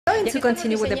going to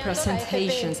continue with the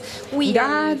presentations. We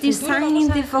are designing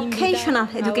the vocational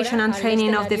education and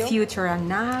training of the future, and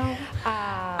now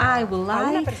I would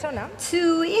like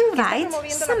to invite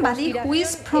somebody who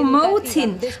is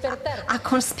promoting a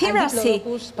conspiracy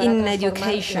in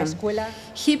education.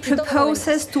 He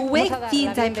proposes to wake the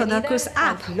Diplodocus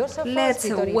up. Let's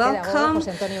welcome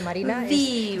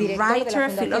the writer,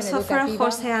 philosopher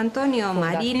José Antonio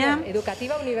Marina,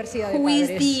 who is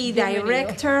the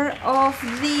director of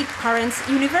the Parents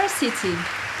University.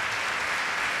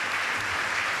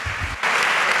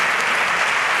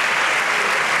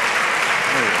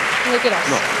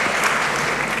 No.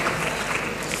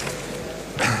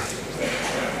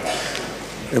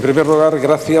 En primer lugar,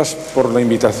 gracias por la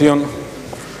invitación,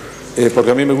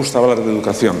 porque a mí me gusta hablar de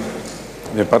educación.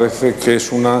 Me parece que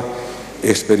es una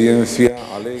experiencia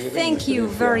alegre. Thank you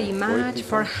very much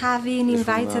for having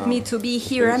invited me to be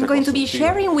here. I'm going to be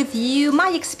sharing with you my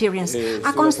experience,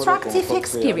 a constructive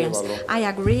experience. I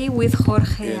agree with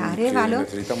Jorge Arevalo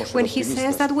when he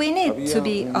says that we need to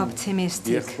be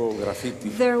optimistic.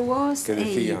 There was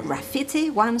a graffiti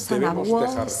once on a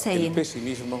wall saying,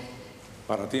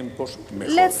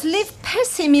 "Let's leave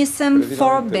pessimism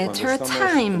for better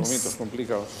times."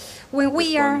 When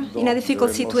we are in a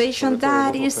difficult situation,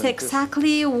 that is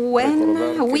exactly when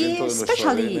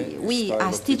especially we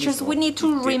as teachers, we need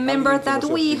to remember that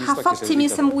we have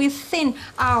optimism within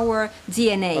our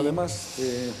DNA.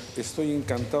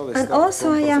 And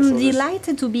also I am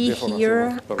delighted to be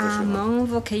here among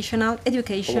vocational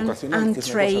education and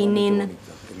training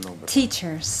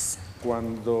teachers.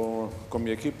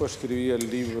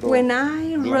 When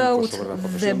I wrote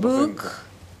the book,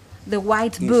 the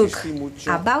white book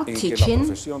about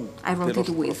teaching, I wrote it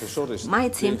with my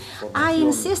team, I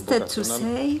insisted to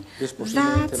say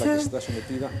that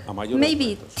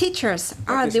maybe teachers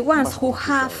are the ones who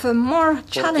have more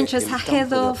challenges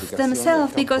ahead of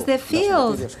themselves because the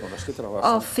field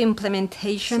of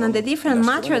implementation and the different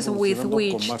matters with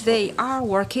which they are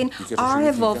working are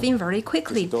evolving very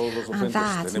quickly. And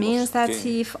that means that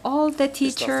if all the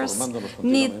teachers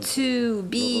need to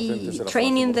be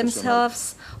training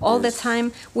themselves all the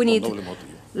time, we need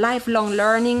lifelong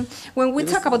learning. When we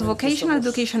talk about vocational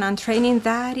education and training,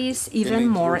 that is even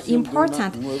more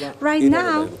important. Right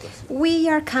now, we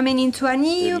are coming into a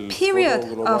new period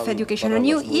of education, a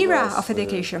new era of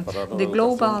education. The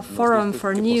Global Forum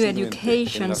for New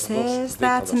Education says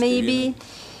that maybe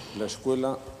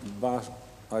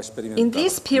in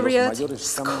this period,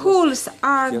 schools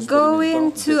are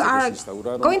going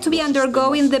to be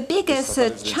undergoing the biggest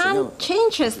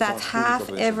changes that have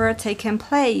ever taken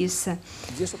place.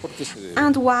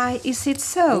 And why is it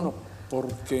so?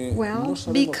 Well,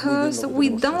 because we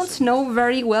don't know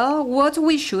very well what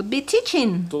we should be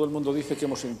teaching.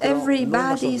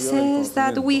 Everybody says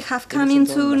that we have come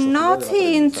not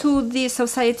into the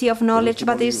society of knowledge,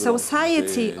 but the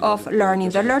society of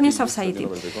learning, the learning society.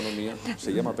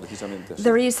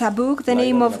 There is a book, the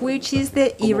name of which is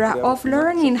The Era of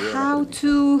Learning, how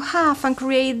to have and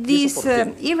create this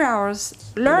era or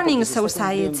learning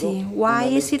society. Why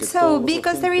is it so?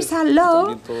 Because there is a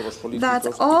law that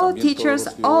all teachers,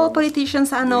 all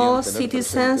politicians and all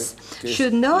citizens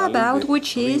should know about,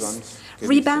 which is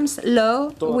Ribam's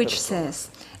law, which says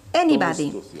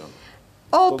anybody,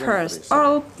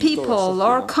 all people,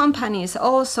 or companies,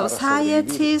 all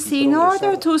societies, in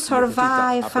order to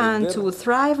survive and to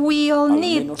thrive, we all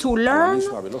need to learn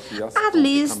at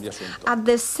least at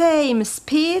the same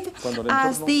speed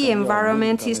as the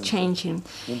environment is changing.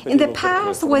 In the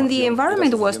past, when the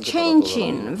environment was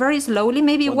changing very slowly,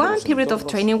 maybe one period of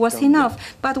training was enough.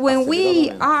 But when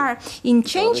we are in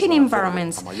changing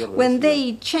environments, when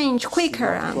they change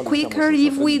quicker and quicker,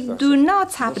 if we do not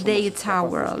update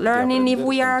our learning, if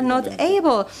we are not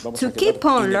able to keep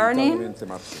on learning,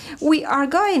 we are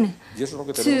going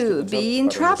to be in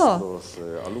trouble.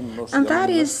 And that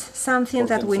is something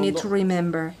that we need to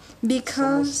remember,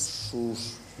 because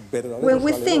when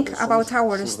we think about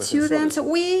our students,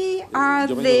 we are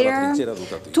there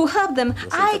to help them.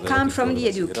 I come from the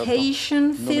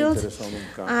education field.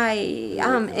 I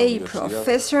am a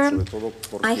professor.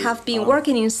 I have been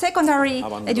working in secondary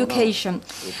education,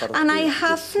 and I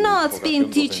have not been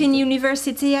teaching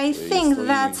university. I think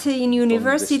that in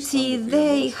university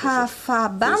they have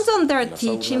abandoned their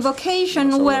teaching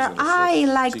vocation. Where I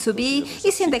like to be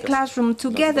is in the classroom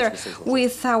together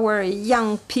with our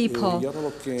young people.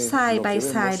 side by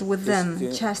side with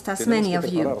them, just as many of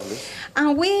you.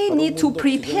 And we need to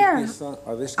prepare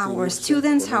our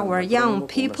students, our young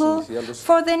people,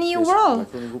 for the new world,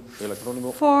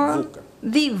 for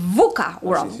the VUCA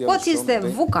world. What is the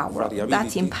VUCA world?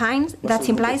 That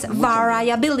implies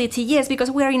variability, yes, because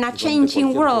we are in a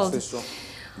changing world.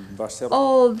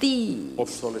 All the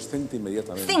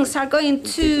things are going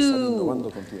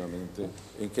to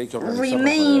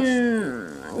remain,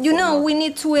 you know, we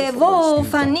need to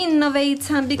evolve and innovate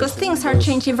because things are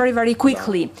changing very, very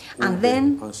quickly. And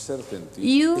then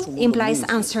U implies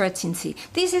uncertainty.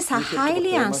 This is a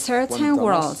highly uncertain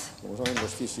world.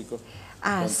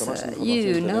 As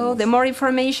you know, the more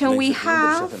information we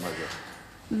have,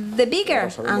 the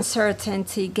bigger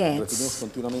uncertainty gets.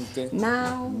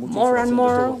 Now, more and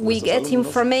more, we get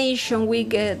information, we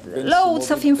get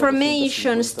loads of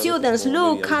information. Students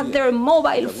look at their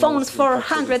mobile phones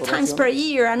 400 times per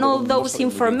year, and all those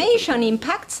information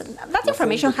impacts, that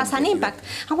information has an impact,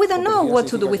 and we don't know what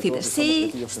to do with it.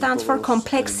 C stands for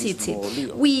complexity.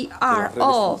 We are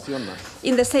all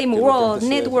in the same world,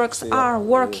 networks are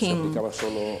working.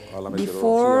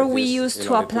 Before, we used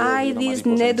to apply these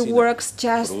networks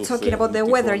just talking about the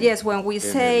weather. Yes, when we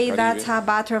say that a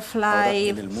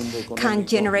butterfly can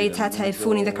generate a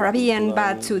typhoon in the Caribbean,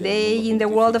 but today in the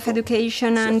world of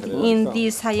education and in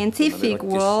the scientific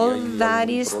world, that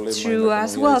is true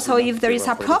as well. So if there is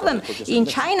a problem in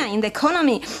China, in the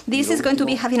economy, this is going to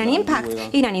be having an impact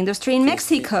in an industry in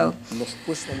Mexico.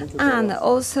 And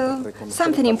also,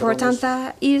 something important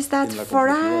is that for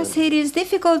us it is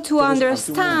difficult to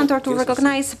understand or to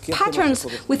recognize patterns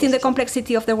within the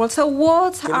complexity of the world. So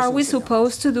what are we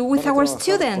supposed to do with our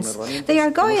students? They are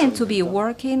going to be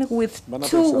working with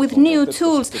new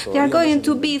tools. They are going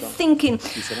to be thinking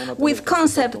with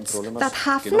concepts that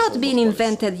have not been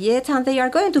invented yet, and they are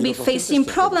going to be facing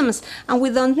problems, and we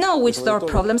don't know which those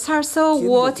problems are. So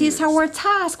what is our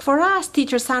task for us,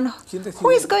 teachers, and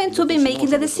who is going to be making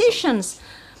the decisions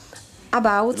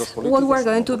about what we're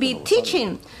going to be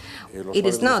teaching? It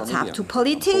is not up to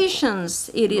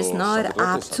politicians, it is not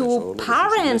up to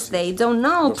parents, they don't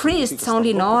know, priests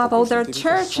only know about their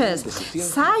churches.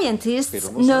 Scientists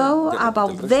know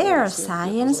about their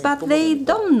science, but they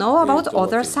don't know about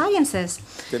other sciences.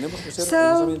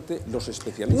 So,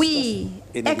 we,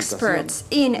 experts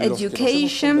in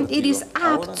education, it is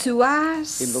up to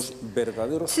us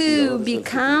to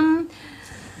become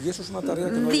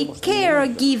the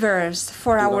caregivers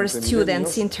for our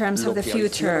students in terms of the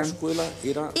future.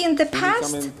 In the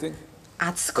past,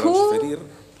 at school,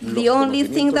 the only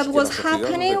thing that was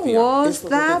happening was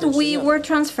that we were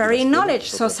transferring knowledge,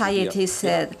 society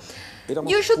said.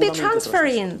 You should be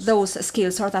transferring those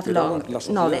skills or that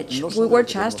knowledge. We were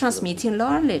just transmitting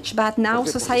knowledge, but now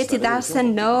society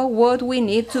doesn't know what we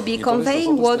need to be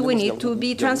conveying, what we need to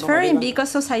be transferring, because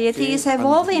society is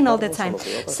evolving all the time.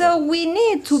 So we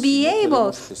need to be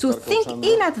able to think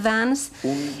in advance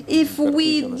if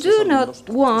we do not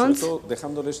want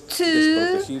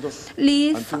to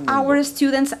leave our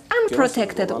students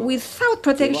unprotected, without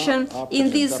protection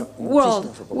in this world,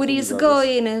 which is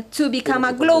going to become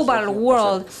a global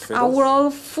world, a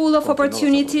world full of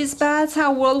opportunities, but a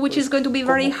world which is going to be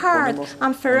very hard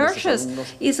and ferocious.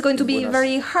 It's going to be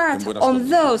very hard on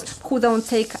those who don't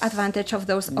take advantage of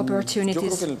those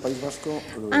opportunities.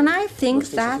 And I think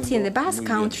that in the Basque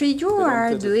Country you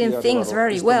are doing things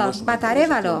very well, but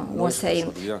Arevalo was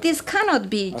saying, this cannot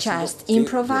be just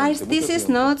improvised, this is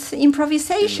not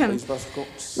improvisation.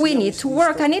 We need to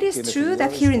work, and it is true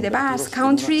that here in the Basque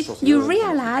Country you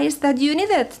realize that you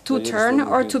needed to turn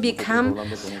or to become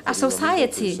a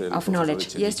society of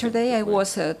knowledge. Yesterday I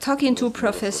was talking to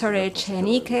Professor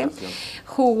Tknika,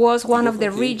 who was one of the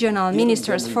regional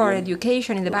ministers for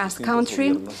education in the Basque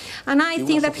Country, and I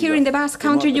think that here in the Basque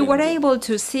Country you were able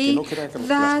to see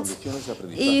that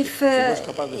if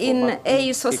in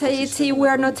a society we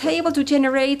are not able to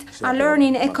generate a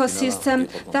learning ecosystem,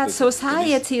 that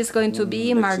society is going to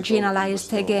be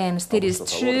marginalized against. It is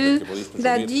true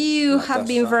that you have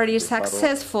been very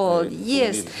successful,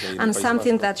 yes, and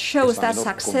something that shows that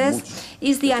success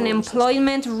is the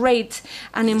unemployment rate.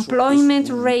 Unemployment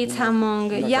rate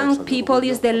among young people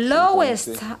is the lowest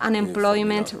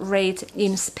unemployment rate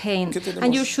in Spain,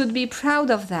 and you should be proud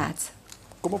of that.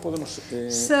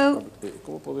 So,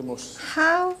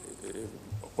 how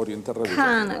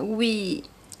can we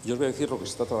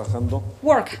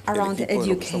work around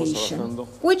education,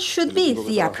 which should be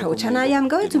the approach. And I am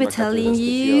going to be telling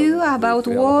you about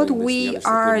what we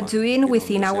are doing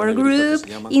within our group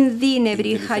in the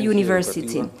Nebrija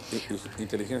University.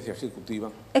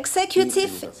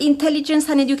 Executive Intelligence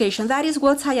and Education, that is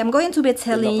what I am going to be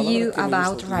telling you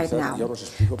about right now.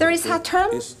 There is a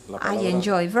term I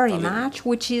enjoy very much,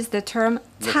 which is the term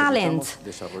talent.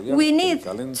 We need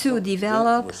to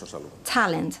develop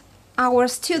talent. Our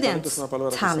students'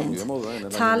 talent.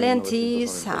 Talent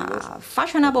is a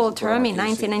fashionable term. In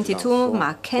 1992,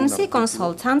 McKinsey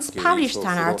consultants published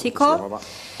an article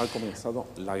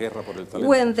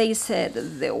when they said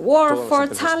the war for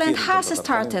talent has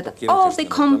started. All the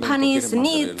companies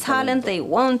need talent, they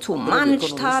want to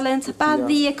manage talent, but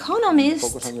The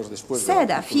Economist said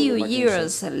a few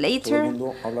years later,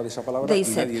 they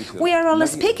said, we are all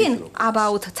speaking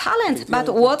about talent, but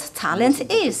what talent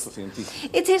is?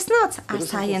 It is not a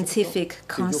scientific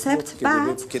concept,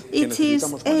 but it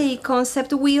is a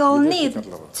concept we all need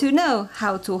to know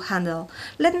how to handle.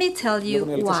 Let me tell you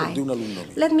why.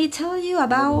 Let me tell you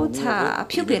about a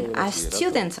pupil, a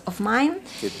student of mine,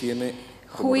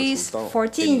 who is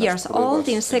 14 years old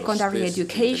in secondary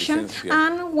education,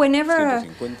 and whenever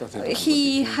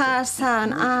he has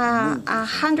an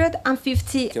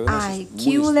 150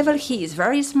 IQ level, he is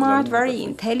very smart, very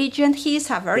intelligent, he is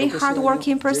a very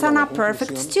hard-working person, a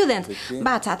perfect student.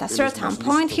 But at a certain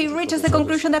point, he reaches the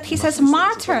conclusion that he's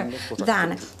smarter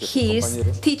than his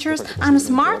teachers and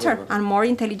smarter and more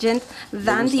intelligent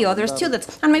than the other students.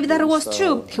 And maybe that was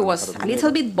true. He was a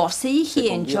little bit bossy, he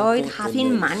enjoyed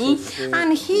having money,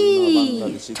 and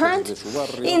he turned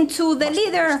into the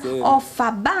leader of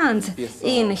a band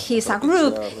in his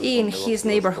group, in his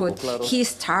neighborhood. He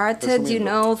started,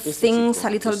 things a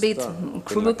little bit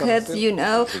crooked,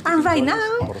 and right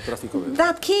now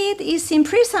that kid is in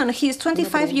prison. He's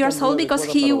 25 years old because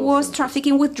he was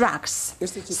trafficking with drugs.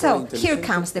 So here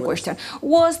comes the question.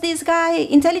 Was this guy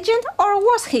intelligent or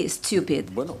was he stupid?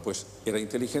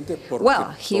 Well,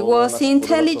 he was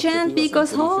intelligent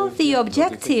because all the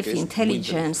objective intelligence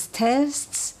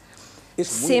tests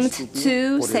seemed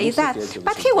to say that.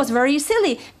 But he was very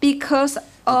silly because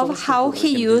of how he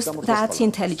used that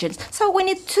intelligence. So we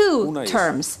need two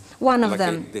terms. One of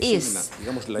them is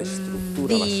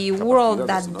the world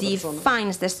that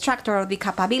defines the structure of the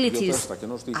capabilities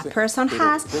a person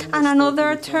has, and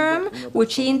another term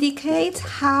which indicates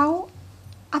how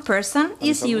a person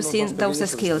is using those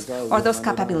skills or those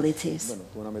capabilities.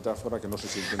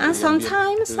 And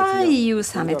sometimes I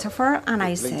use a metaphor and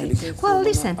I say, well,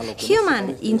 listen,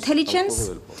 human intelligence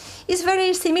is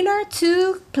very similar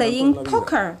to playing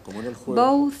poker.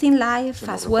 Both in life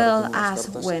as well as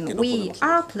when we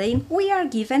are playing, we are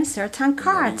given certain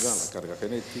cards.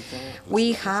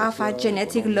 We have a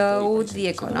genetic load, the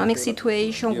economic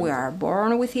situation, we are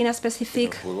born within a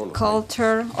specific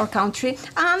culture or country,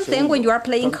 and then when you are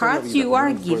playing cards, you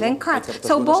are given cards.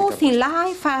 So both in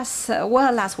life as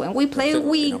well as when we play,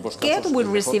 we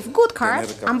receive good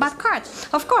cards and bad cards.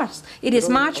 Of course, it is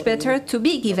much better to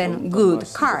be given good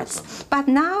cards. But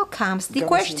now comes the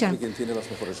question.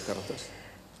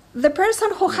 The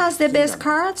person who has the best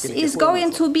cards is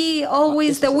going to be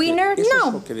always the winner?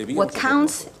 No. What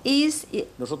counts is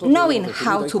knowing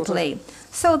how to play.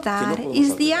 So that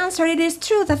is the answer. It is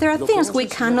true that there are things we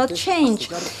cannot change.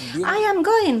 I am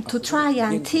going to try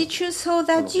and teach you so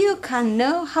that you can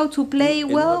know how to play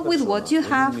well with what you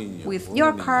have, with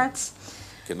your cards.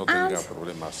 And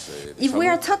if we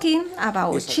are talking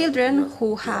about children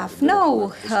who have no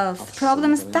health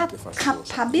problems, that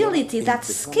capability, that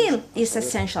skill is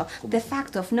essential. The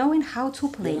fact of knowing how to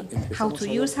play, how to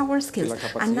use our skills.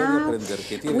 And now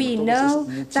we know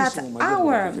that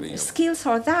our skills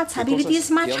or that ability is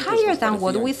much higher than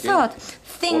what we thought.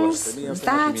 Things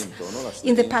that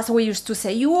in the past we used to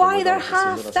say, you either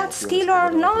have that skill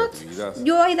or not,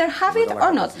 you either have it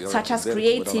or not, such as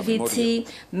creativity,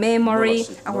 memory,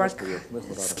 our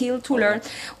skill to learn.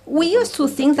 We used to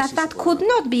think that that could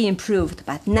not be improved,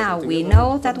 but now we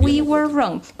know that we were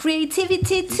wrong.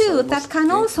 Creativity too, that can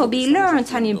also be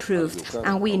learned and improved.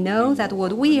 And we know that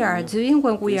what we are doing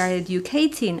when we are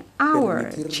educating our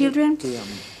children,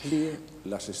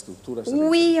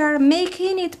 we are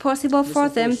making it possible for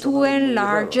them to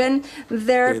enlarge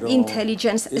their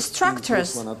intelligence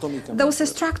structures. Those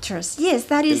structures, yes,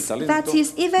 that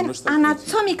is even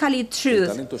anatomically true.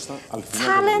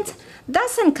 Talent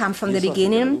doesn't come from the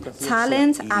beginning.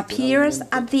 Talent appears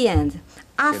at the end.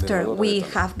 after we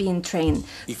have been trained.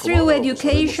 Through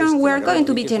education, we are going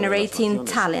to be generating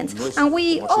talent. And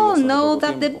we all know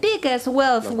that the biggest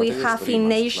wealth we have in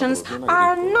nations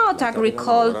are not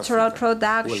agricultural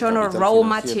production or raw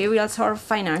materials or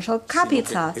financial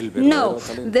capital. No,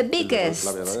 the biggest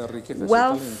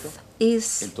wealth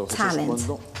is talent.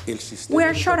 We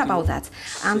are sure about that.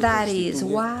 And that is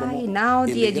why now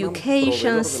the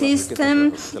education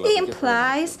system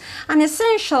implies an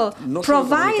essential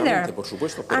provider,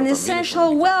 an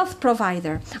essential wealth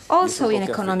provider, also in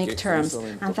economic terms.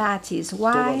 And that is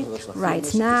why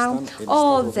right now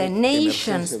all the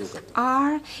nations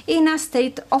are in a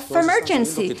state of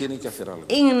emergency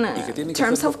in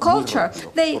terms of culture.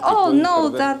 They all know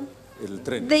that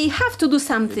they have to do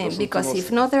something, because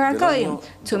if not, they are going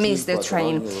to miss the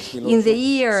train. In the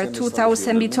year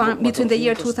 2000, between the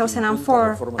year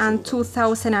 2004 and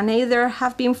 2008, there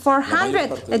have been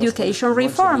 400 education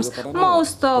reforms,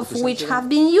 most of which have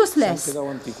been useless,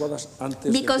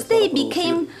 because they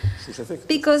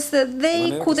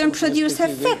couldn't produce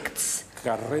effects.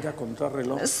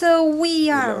 So we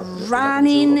are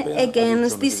running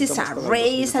against, this is a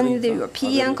race, and in the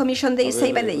European Commission they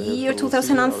say by the year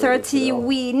 2030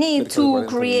 we need to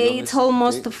create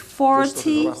almost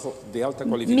 40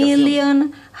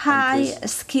 million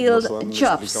high-skilled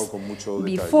jobs.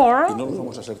 Before,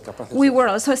 we were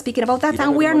also speaking about that,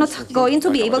 and we are not going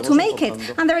to be able to make it.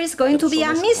 And there is going to be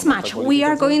a mismatch. We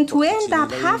are going to end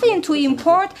up having to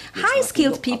import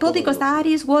high-skilled people, because that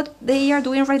is what they are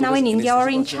doing right now in India or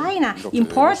in China,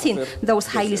 importing those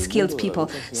highly skilled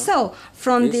people. So,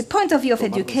 from the point of view of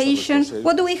education,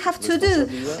 what do we have to do?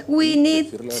 We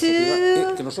need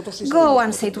to go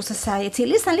and say to society,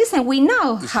 listen, listen, we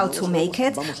know how to make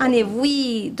it, and if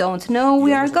we don't know,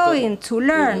 we are going to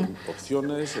learn,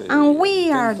 and we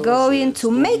are going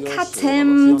to make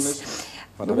attempts.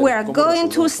 We are going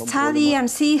to study and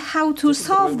see how to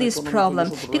solve this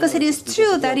problem, because it is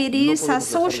true that it is a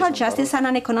social justice and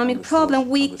an economic problem.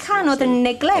 We cannot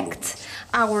neglect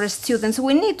our students.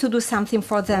 We need to do something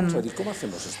for them.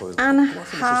 And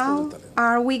how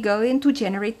are we going to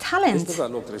generate talent?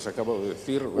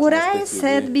 What I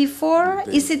said before,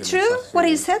 is it true what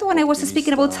I said when I was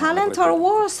speaking about talent, or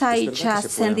was I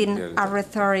just sending a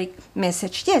rhetoric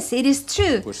message? Yes, it is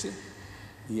true.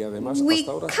 We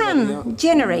can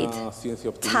generate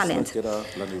talent.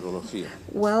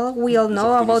 Well, we all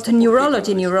know about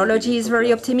neurology. Neurology is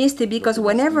very optimistic, because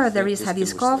whenever there is a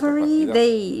discovery,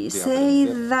 they say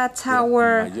that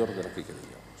our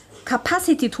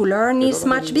capacity to learn is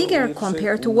much bigger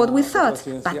compared to what we thought.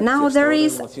 But now there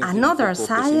is another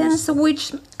science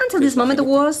which until this moment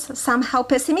was somehow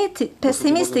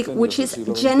pessimistic, which is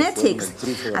genetics.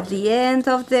 At the end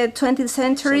of the 20th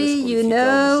century, you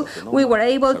know, we were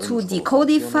able to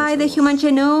decodify the human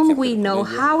genome. We know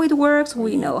how it works.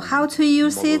 We know how to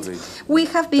use it. We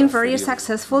have been very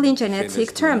successful in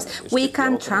genetic terms. We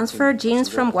can transfer genes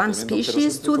from one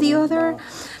species to the other.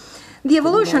 The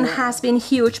evolution has been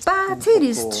huge, but it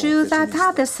is true that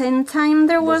at the same time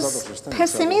there was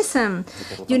pessimism.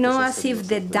 You know, as if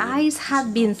the dice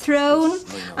had been thrown,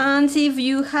 and if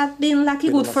you had been lucky,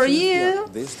 good for you.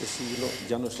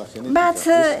 But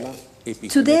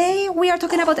today we are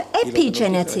talking about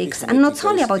epigenetics, and not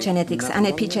only about genetics. And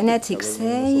epigenetics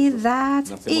say that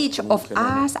each of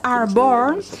us are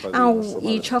born, and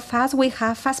each of us we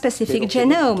have a specific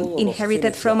genome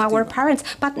inherited from our parents,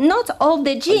 but not all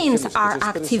the genes are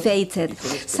activated.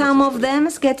 Some of them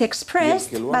get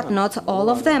expressed, but not all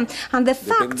of them. And the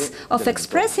fact of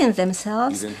expressing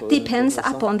themselves depends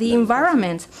upon the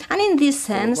environment. And in this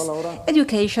sense,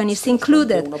 education is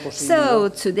included. So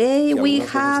today we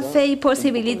have a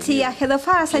possibility ahead of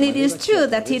us, and it is true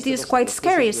that it is quite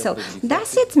scary. So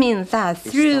does it mean that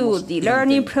through the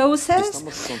learning process,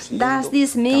 does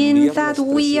this mean that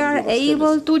we are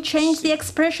able to change the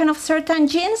expression of certain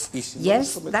genes?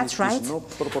 Yes, that's right.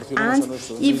 And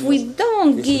if we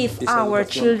don't give our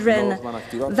children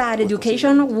that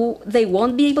education, they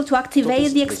won't be able to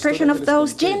activate the expression of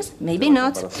those genes? Maybe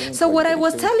not. So what I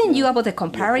was telling you about the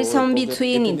comparison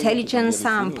between intelligence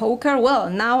and poker, well,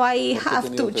 now I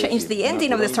have to change the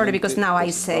ending of the story, because now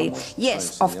I say,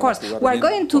 yes, of course, we're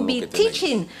going to be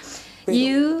teaching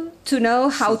you to know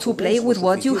how to play with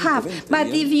what you have. But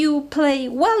if you play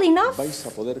well enough,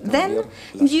 then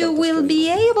you will be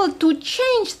able to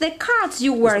change the cards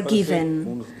you were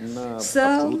given.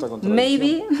 So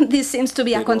maybe this seems to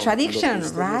be a contradiction,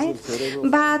 right?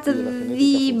 But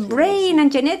the brain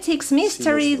and genetics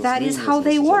mystery, that is how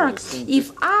they work.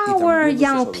 If our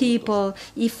young people,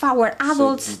 if our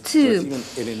adults too,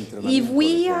 if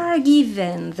we are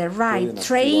given the right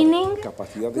training,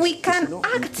 we can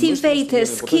activate a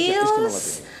skill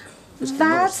skills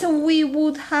that we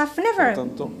would have never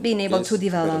been able to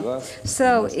develop.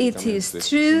 So it is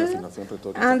true,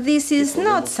 and this is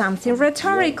not something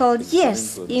rhetorical.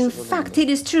 Yes, in fact, it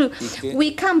is true.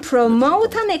 We can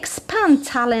promote and expand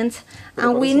talent,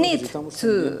 and we need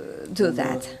to do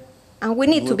that. And we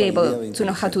need to be able to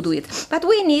know how to do it. But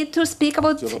we need to speak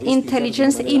about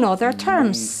intelligence in other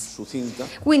terms.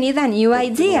 We need a new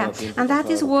idea, and that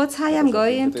is what I am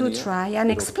going to try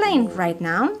and explain right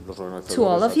now to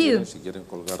all of you.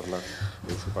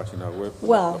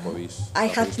 Well, I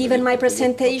have given my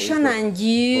presentation, and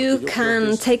you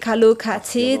can take a look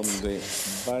at it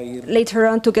later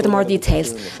on to get more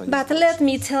details. But let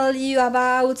me tell you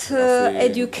about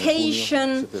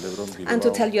education and to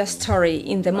tell you a story.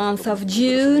 In the month of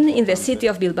June, in the city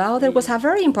of Bilbao, there was a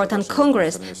very important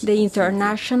congress, the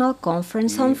International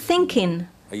Conference on Thinking.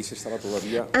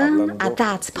 And at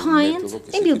that point,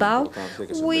 in Bilbao,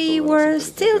 we were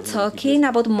still talking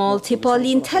about multiple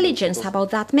intelligence,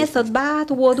 about that method,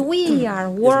 but what we are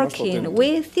working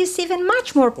with is even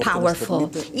much more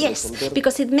powerful. Yes,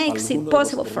 because it makes it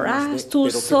possible for us to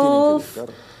solve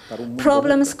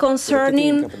problems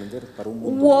concerning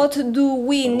what do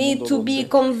we need to be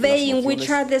conveying, which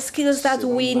are the skills that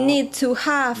we need to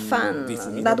have and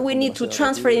that we need to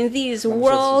transfer in this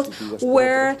world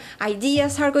where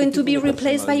ideas are going to be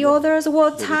replaced by others.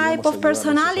 What type of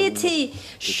personality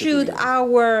should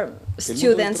our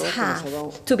students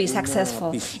have to be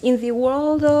successful? In the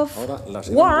world of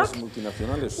work,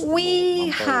 we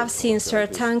have seen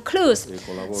certain clues.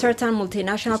 Certain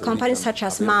multinational companies such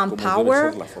as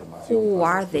Manpower, who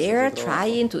are there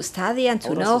trying to study and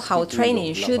to know how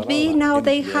training should be, now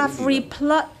they have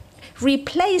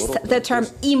replaced the term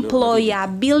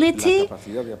employability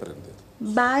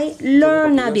by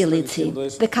learnability,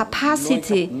 the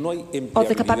capacity or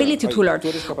the capability to learn.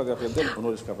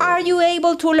 Are you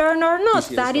able to learn or not?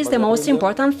 That is the most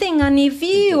important thing. And if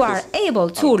you are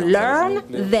able to learn,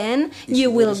 then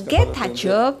you will get a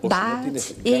job.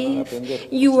 But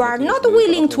if you are not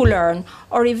willing to learn,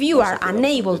 or if you are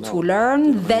unable to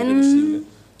learn, then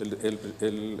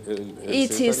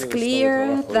it is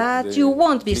clear that you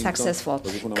won't be successful.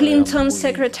 Clinton's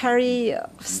Secretary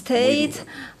of State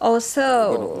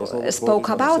also spoke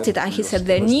about it, and he said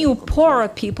the new poor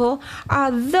people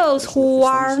are those who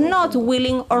are not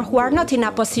willing or who are not in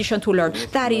a position to learn.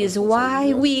 That is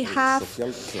why we have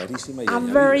a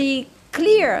very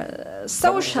clear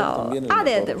social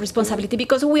added responsibility,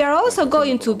 because we are also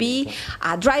going to be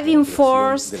a driving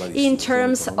force in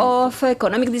terms of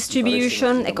economic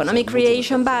distribution, economic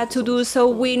creation, but to do so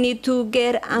we need to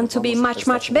get and to be much,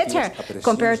 much better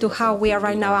compared to how we are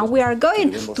right now. And we are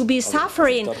going to be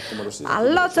suffering a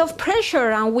lot of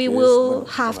pressure, and we will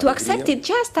have to accept it,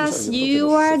 just as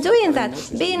you are doing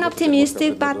that, being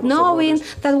optimistic, but knowing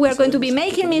that we are going to be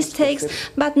making mistakes,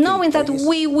 but knowing that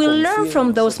we will learn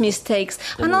from those mistakes.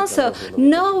 And also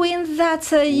knowing that,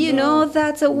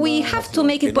 that we have to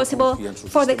make it possible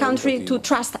for the country to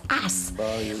trust us.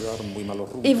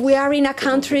 If we are in a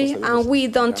country and we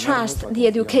don't trust the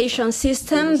education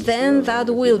system, then that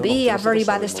will be a very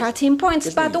bad starting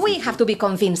point. But we have to be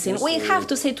convincing. We have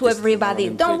to say to everybody,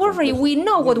 don't worry, we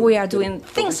know what we are doing.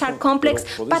 Things are complex,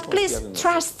 but please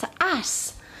trust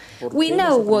us. We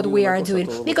know what we are doing,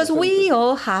 because we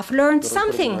all have learned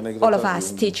something, all of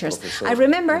us teachers. I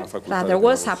remember that there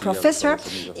was a professor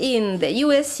in the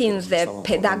US, in the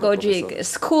pedagogic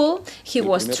school. He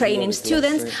was training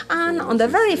students, and on the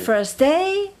very first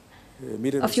day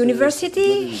of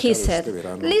university, he said,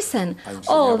 listen,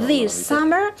 all this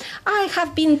summer I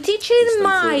have been teaching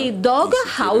my dog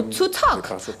how to talk.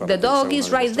 The dog is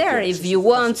right there if you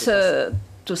want to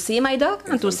see my dog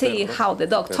and to see how the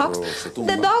dog talks.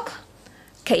 The dog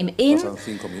came in,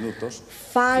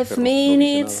 5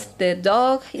 minutes, the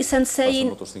dog isn't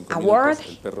saying a word,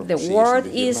 the word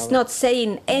is not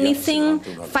saying anything.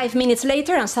 5 minutes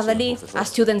later, and suddenly a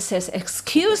student says,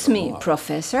 excuse me,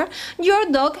 professor, your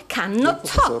dog cannot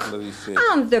talk.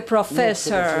 And the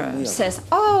professor says,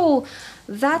 oh,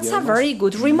 that's a very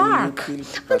good remark, and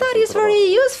that is very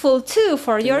useful too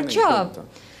for your job.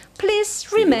 Please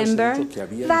remember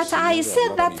that I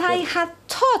said that I had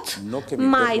taught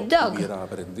my dog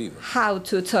how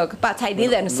to talk, but I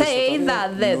didn't say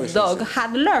that the dog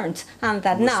had learned and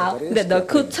that now the dog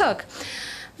could talk.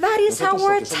 That is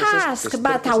our task,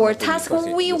 but our task,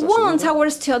 we want our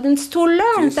students to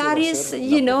learn. That is,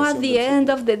 at the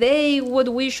end of the day, what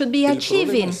we should be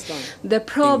achieving. The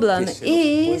problem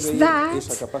is that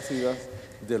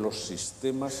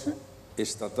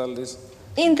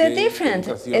in the different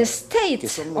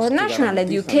states or national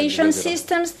education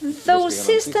systems, those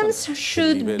systems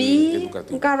should be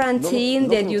guaranteeing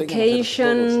the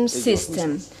education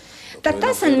system. That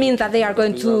doesn't mean that they are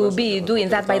going to be doing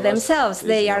that by themselves.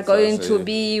 They are going to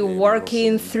be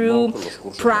working through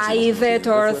private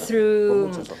or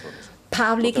through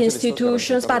public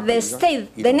institutions, but the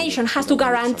state, the nation, has to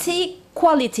guarantee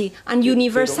quality and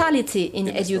universality in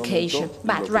education.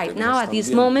 But right now, at this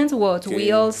moment, what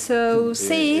we also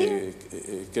see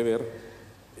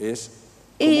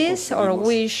is, or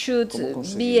we should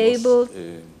be able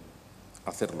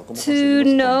to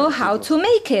know how to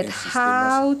make it,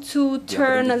 how to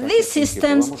turn these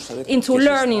systems into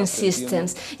learning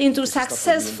systems, into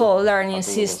successful learning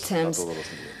systems,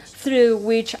 through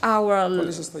which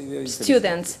our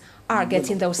students are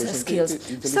getting those skills.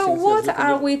 So what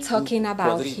are we talking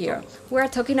about here? We're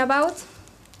talking about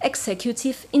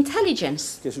executive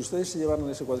intelligence.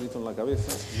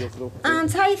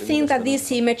 And I think that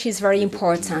this image is very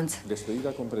important.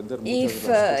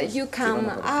 If you come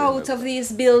out of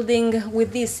this building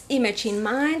with this image in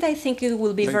mind, I think it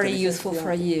will be very useful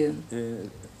for you.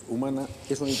 Human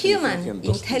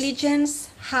intelligence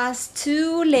has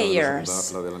two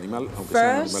layers.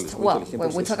 First, well,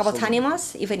 when we talk about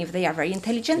animals, even if they are very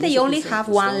intelligent, they only have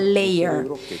one layer.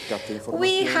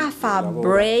 We have a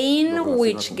brain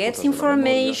which gets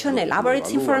information,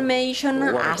 elaborates information,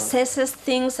 assesses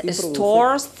things,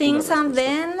 stores things, and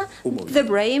then the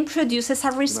brain produces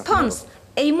a response,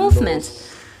 a movement.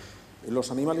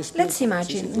 Let's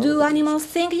imagine, do animals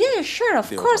think? Yeah, sure, of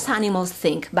course animals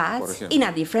think, but in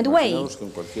a different way.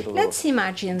 Let's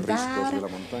imagine that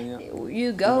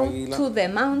you go to the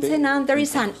mountain and there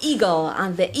is an eagle,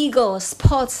 and the eagle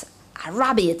spots a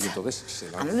rabbit,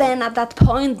 and then at that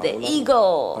point the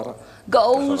eagle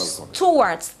goes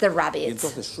towards the rabbit,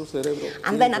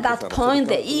 and then at that point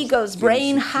the eagle's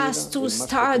brain has to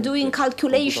start doing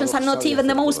calculations, and not even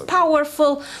the most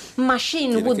powerful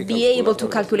machine would be able to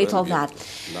calculate all that.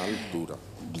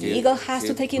 The eagle has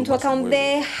to take into account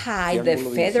the height, the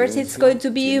feathers it's going to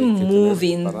be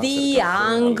moving, the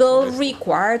angle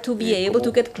required to be able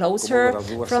to get closer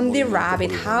from the rabbit,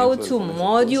 how to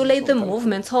modulate the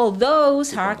movements. All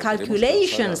those are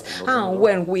calculations. And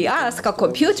when we ask a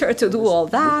computer to do all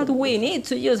that, we need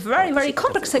to use very, very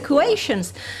complex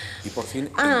equations.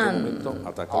 And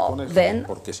then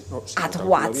at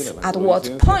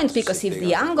what point? Because if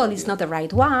the angle is not the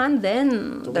right one,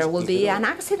 then there will be an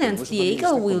accident. The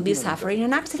eagle will be suffering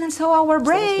an accident. So our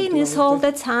brain is all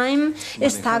the time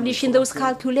establishing those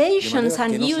calculations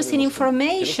and using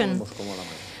information.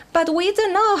 But we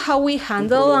don't know how we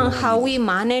handle and how we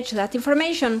manage that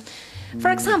information. For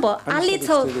example, a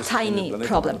little tiny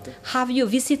problem. Have you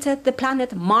visited the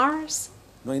planet Mars?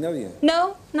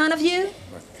 No? None of you?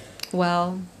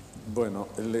 Well,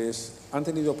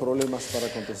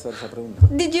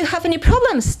 did you have any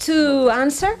problems to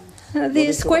answer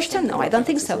this question? No, I don't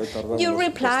think so. You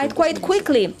replied quite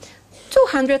quickly.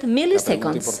 200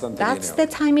 milliseconds, that's the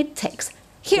time it takes.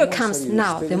 Here comes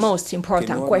now the most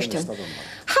important question.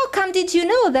 How come did you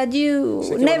know that you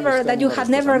had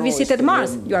never visited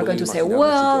Mars? You are going to say,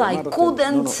 well, I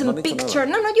couldn't picture.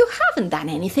 No, you haven't done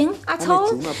anything at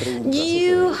all.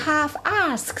 You have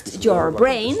asked your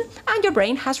brain, and your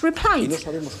brain has replied.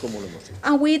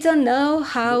 And we don't know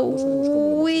how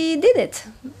we did it.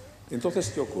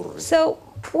 So,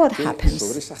 what happens?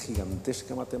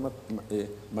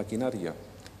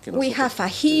 We have a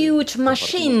huge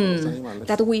machine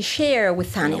that we share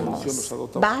with animals,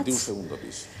 but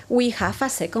we have a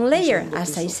second layer,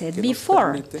 as I said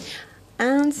before.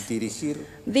 And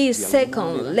this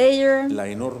second layer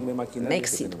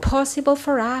makes it possible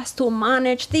for us to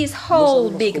manage this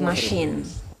whole big machine.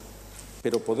 We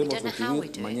don't know how we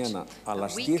do it,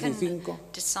 but we can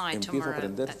decide tomorrow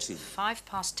at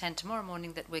 10:05 tomorrow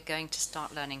morning that we're going to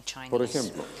start learning Chinese.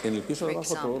 For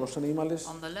example,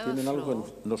 on the lower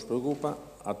floor,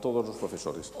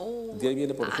 all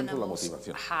animals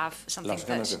have something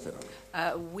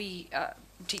that we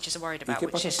teachers are worried about,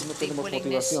 which is the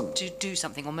willingness to do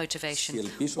something, or motivation.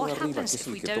 What happens if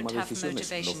we don't have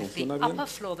motivation, if the upper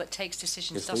floor that takes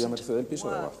decisions doesn't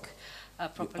work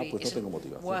properly,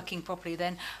 isn't working properly,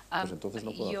 then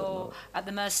you're at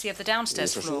the mercy of the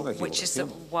downstairs floor, which is the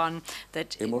one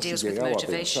that deals with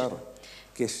motivation.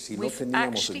 We've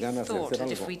actually thought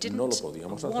that if we didn't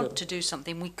want to do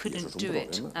something, we couldn't do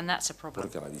it, and that's a problem,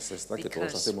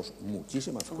 because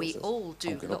we all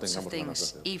do lots of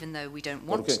things, even though we don't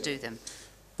want to do them.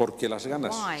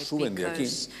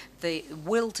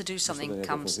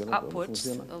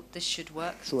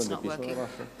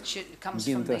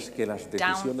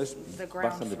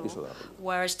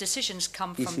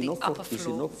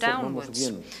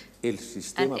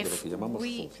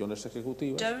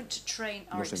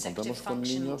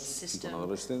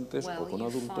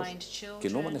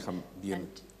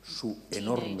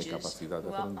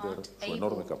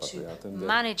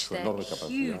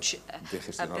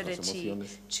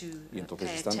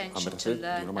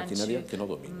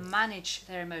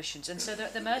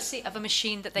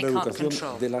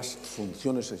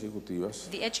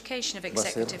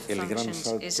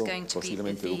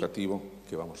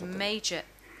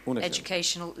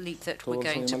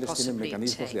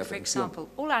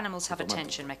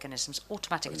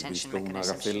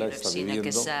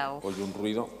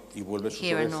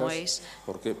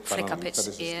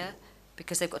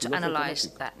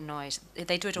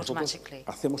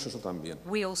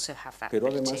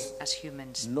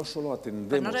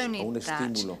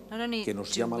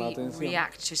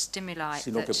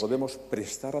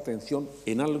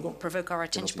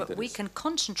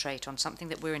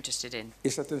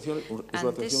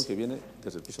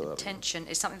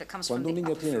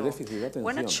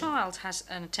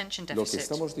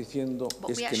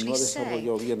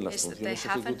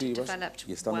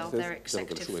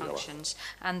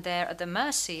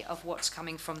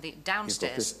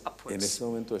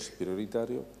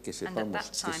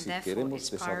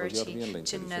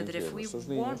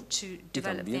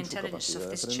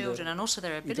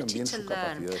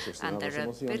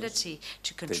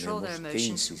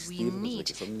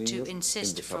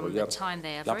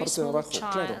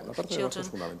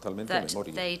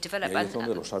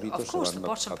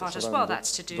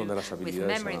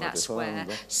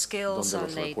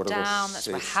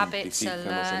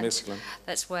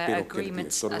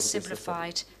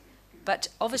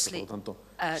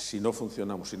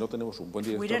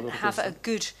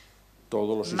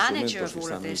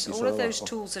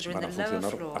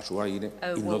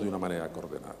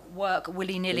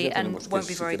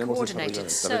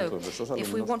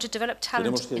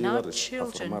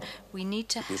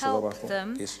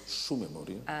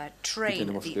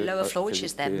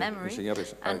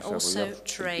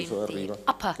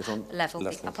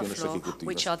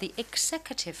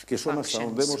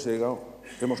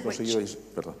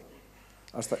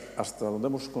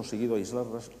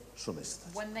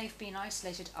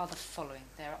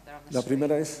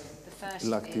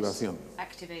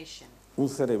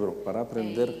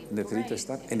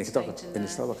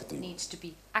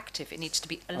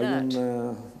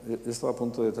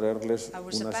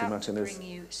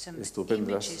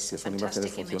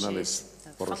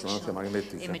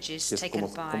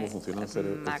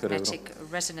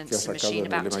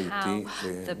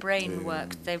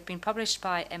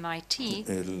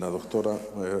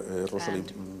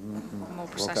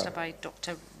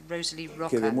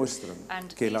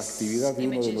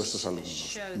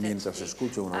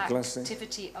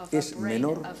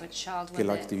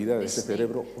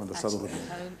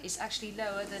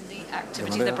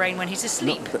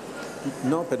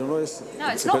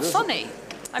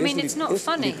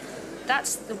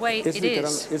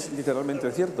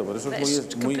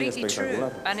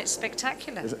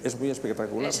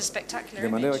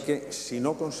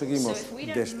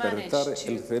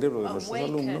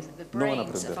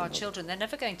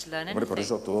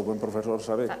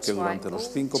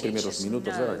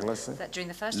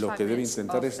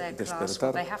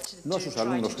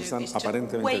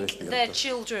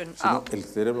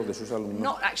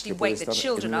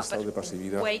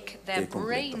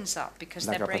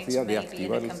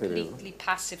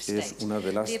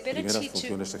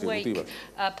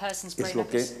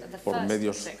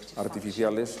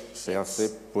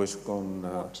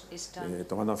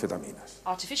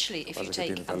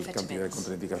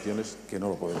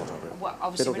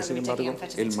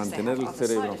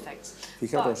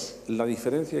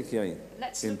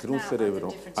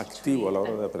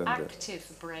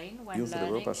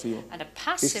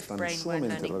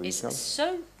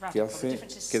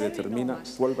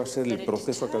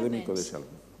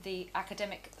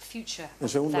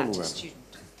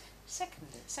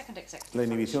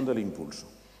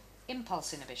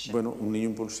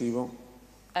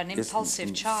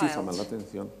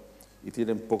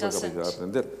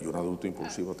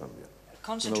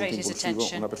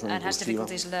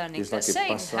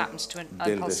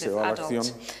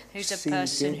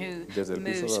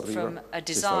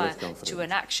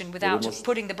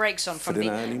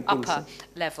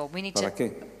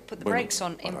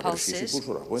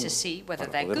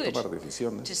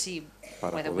 decisiones to see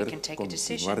para whether we poder can take a continuar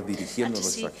decision and dirigiendo to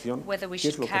see nuestra acción. whether we ¿Qué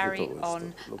es should lo que hace carry todo on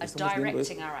esto? Lo que estamos viendo es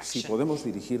directing our si action. podemos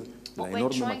dirigir la What we're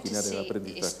enorme trying to maquinaria de see is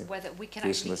aprendizaje whether we can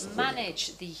que es actually nuestro cerebro.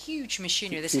 manage the huge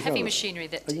machinery, this Fijaros, heavy machinery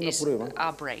that hay una is prueba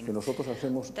our que brain. nosotros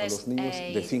hacemos a There's los niños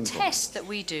de a 5 test that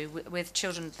we do with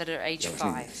children that are age y a las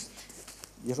 5. niñas.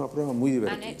 Y es una prueba muy And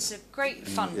divertida. it's a great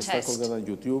Y fun está test. colgada en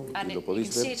YouTube And y lo you podéis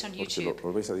can see ver it on porque YouTube.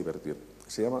 os vais a divertir.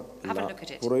 Se llama Have a la look at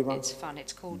it. prueba It's fun.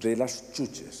 It's called, de las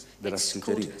chuches, de las it's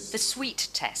called chucherías. the sweet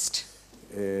test.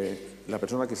 La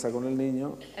persona que está con el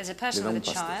niño There's a le person da un with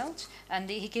a pastel. child, and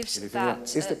he gives Y le dice, mira,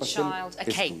 that este pastel child a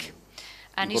es cake. tuyo.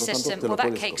 And Y he por lo says to tanto, them, te lo well, that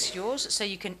puedes cake's comer. yours, so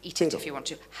you can eat it Pero if you want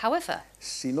to. However,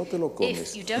 si no te lo comes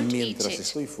if you don't eat mientras it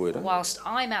estoy fuera, whilst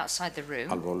I'm outside the al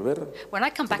room, volver when I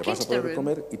come te back vas a into the poder room,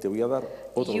 comer y te voy a dar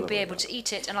otro you'll de be able regalo. to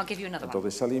eat it, and I'll give you another one.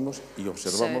 Entonces salimos y So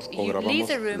observamos o you grabamos leave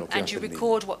the lo room que and hace you el niño.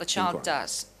 record what the 5 child años.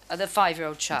 does, the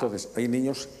 5-year-old child. Entonces hay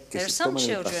niños que There are se some toman el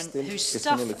children pastel, who es que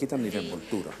stuff no le quitan ni la the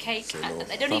envoltura, cake se lo and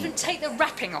they don't even zampan. take the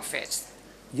wrapping off it.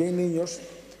 Y hay niños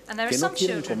And there are que no some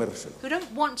quieren children comérselo who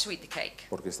don't want to eat the cake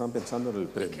porque están pensando en el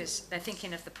premio. because they're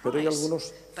thinking of the Pero hay prize.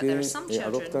 algunos But there are que some children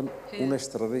adoptan una who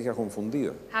estrategia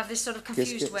confundida, have this sort of que es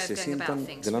confused que way se of going about sientan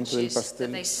things, delante which del is that pastel,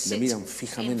 they le sit miran in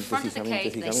fijamente, front of the fijamente,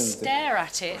 cake, they fijamente, stare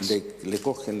at it, le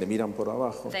cogen, le miran por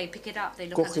abajo, they pick it up, they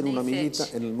look cogen una underneath amiguita,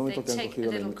 it, en el momento que they han take a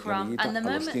cogido la little crumb, amiguita, and the a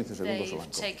los moment 15 segundos se la han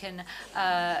they've comido. taken,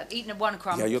 eaten one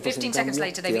crumb, Y hay otros, 15 en seconds cambio,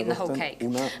 later they've que eaten the whole adoptan cake.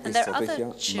 una And there are estrategia other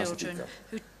más children eficaz.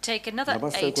 who take another La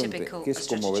más frecuente, atypical que es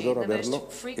strategy. conmovedor a The verlo,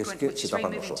 most es frequent, que which se is very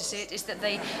tapan moving los to ojos see it, is that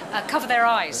they cover their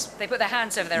eyes. They put their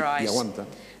hands over their y eyes. aguantan,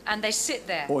 And they sit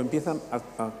there. o empiezan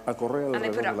a correr And they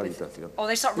alrededor put de up la with, habitación. or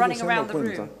they start Ellos running se han around dado the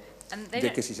cuenta room. And they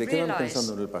de que si se quedan realize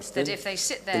pensando en el that pastel, if they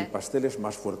sit el there, pastel es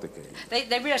más fuerte que ellos.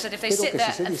 they realize that if they Pero sit que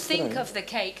there si se and think distraen, of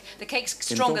the cake's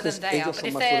stronger than entonces they are. ellos But son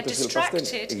if más they're fuertes que el pastel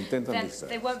distracted, e intentan then distraer.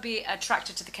 they won't be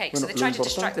attracted to the cake. Bueno, So they lo try to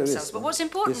distract importante de themselves. esto But what's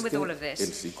important es with que all of el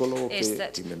this psicólogo is que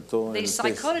that inventó the el test, que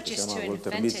se psychologist llama who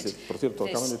Walter invented Mises, por cierto,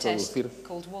 acaban de this test traducir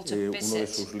called Walter uno de Bissett,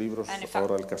 sus libros and in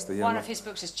ahora al fact, one castellano of his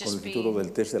books has con el just título been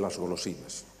del test de las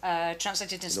golosinas.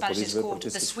 translated in Lo Spanish. podéis It's ver called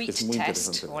porque the es Sweet muy Test,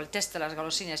 interesante. or el test de las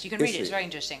golosinas. You can read it; it's very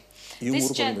interesting. Y un This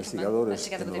grupo de gentleman, investigadores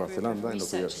together en with a Nueva group of Zelanda, en lo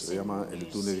que researchers se llama el in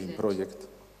New Tunnering Zealand, Project,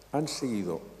 han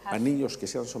seguido a niños que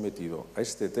se han sometido a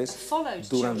este test followed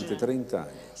durante children 30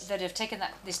 años. that have taken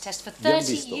this test for Y han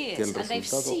 30 visto que years, el and they've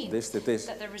resultado seen de este test,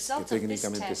 that the que result of this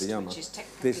técnicamente test, se llama which is test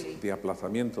technically de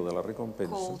aplazamiento de la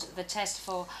recompensa, called the test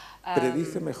for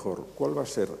predice mejor cuál va a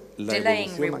ser la delaying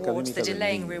evolución rewards, académica the del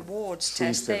delaying niño, rewards su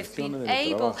test, they've inserción been en el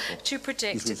able trabajo to y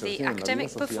predict su the inserción en la vida academic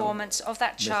social performance of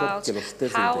that mejor child, que los test de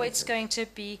how it's inteligencia. going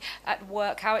to be at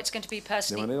work, how it's going to be De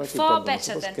personally, manera que far cuando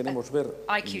better nosotros than queremos an ver,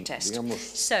 IQ test. digamos,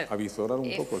 So, avisorar un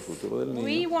if poco el futuro del we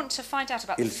niño, want to find out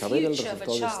about the el saber el future of a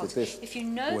resultado de child, este test if you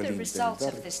know o the el result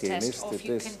intentar of this que en test, or este if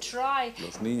you can test try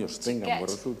los niños to tengan get buen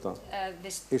resultado,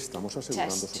 this estamos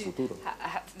asegurando test su to futuro.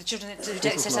 the children that Eso take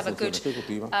es this una have a función good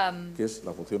ejecutiva, que es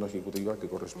la función ejecutiva que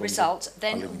corresponde result, a la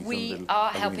then definición we del, are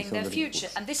a la helping definición their del future.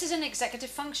 impulso. And this is an executive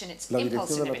function, it's La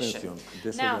impulse dirección de la inhibition. atención, de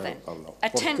eso Now ya then, he hablado. ¿Por qué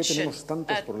attention. tenemos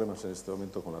tantos problemas en este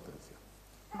momento con la atención?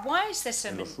 Why is there so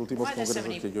En many, los últimos why are there so congresos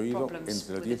many que yo he ido, problems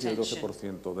entre el with 10 y el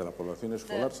attention? 12% de la población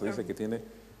escolar se dice que tiene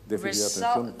déficit de Result,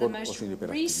 atención the con o most sin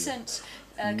hiperactividad. recent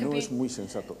No es muy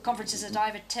sensato. conferences that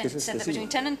I've attended Es said that excesivo. between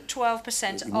 10 and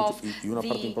 12% of Y una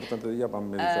parte the importante de ellas van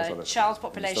medicadas a la child escuela.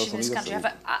 population in this country have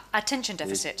an attention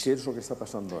deficit. ¿Qué es lo que está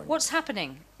pasando ahí? What's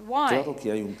happening? Why? Claro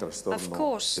que hay un trastorno Of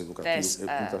course, there's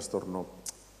educativo,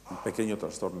 un pequeño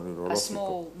trastorno neurológico,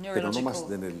 small pero no más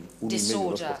neurological del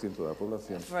 1,5-2% de la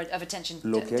población. of attention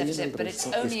Lo que hay en el deficit, but it's resto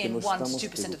es only que no in 1 to estamos 2%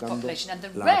 of the educando population. And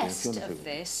the la rest atención of ejecutiva.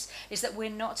 this is that we're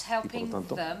not Y por helping lo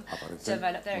tanto them aparecen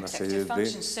develop their una serie executive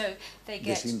functions. de So they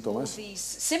get all síntomas. these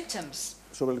symptoms.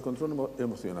 Sobre el control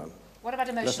emocional. What about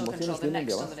emotional control, emociones the vienen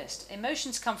de next on the abajo. list?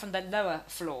 Emotions come from the lower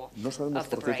floor No sabemos of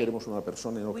the por qué brain. queremos una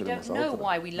persona y no We queremos don't a know otra.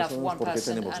 why we No love sabemos one por qué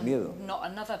person tenemos miedo. and not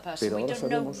another person. Pero We ahora don't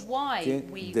know sabemos why que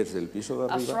we desde el piso de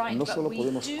are arriba frightened, no but solo we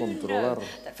podemos do controlar know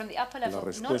that from the upper la level, not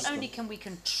respuesta, only can we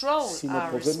control sino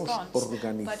our podemos response, but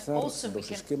organizar also we los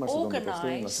can esquemas de donde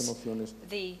proceden las organize emociones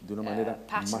the de una manera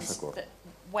más patterns acorde.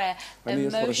 where Hay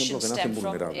niños, por ejemplo, emotions que stem nacen from in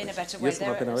a vulnerables better y way. es una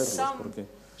There pena are verlos some porque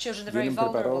children that are very vienen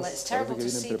vulnerable. preparados, It's parece terrible que to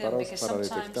vienen see them preparados because para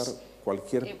detectar sometimes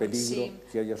cualquier it would peligro seem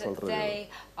que haya a su that alrededor. they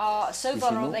are so Y si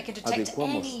vulnerable no they can detect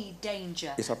adecuamos any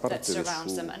danger esa that parte de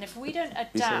surrounds su them. And if we don't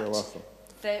piso de adapt abajo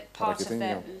the part of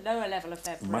their lower level of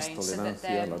their brain, so that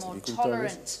they're more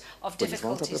tolerant of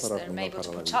difficulties, that are able to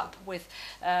put up with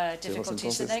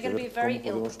difficulties, so they're going to be very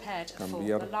ill prepared for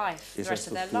the rest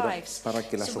of their lives.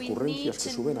 So we need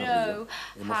to know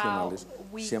how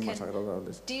we can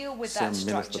deal with that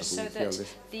structure so that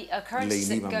the occurrences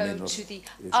that go to the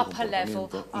upper level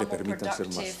are more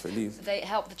productive, they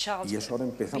help the child be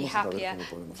happier,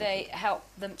 they help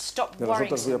them stop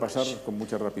worrying so much.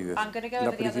 I'm going to go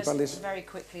over the others very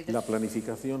quickly. Then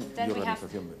we have,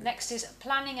 next is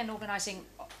planning and organizing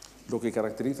Lo que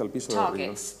caracteriza al piso de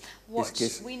arriba es que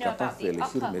es capaz de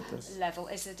elegir metas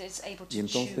y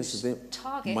entonces de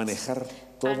manejar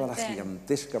toda la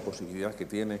gigantesca posibilidad que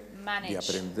tiene de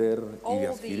aprender y de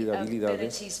adquirir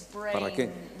habilidades. ¿Para qué?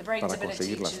 Para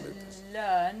conseguir las metas.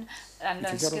 Y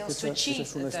fijaros que esa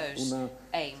es una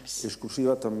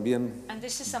exclusiva también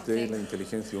de la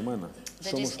inteligencia humana.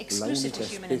 Somos la única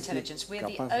especie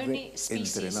capaz de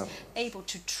entrenar.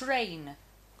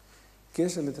 ¿Qué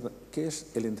es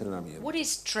el entrenamiento? What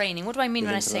is training? What do I mean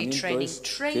when I say training?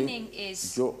 Training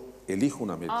is yo elijo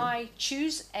una meta. I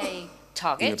choose a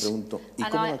target and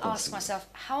I ask myself,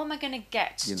 how am I going to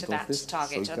get to that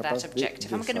target or that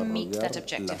objective? I'm going to meet that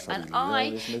objective and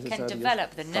I can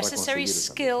develop the necessary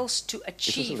skills to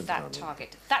achieve that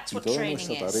target. That's what training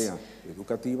is.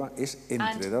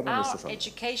 And our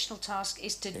educational task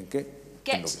is to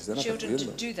get children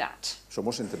to do that.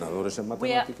 Somos entrenadores en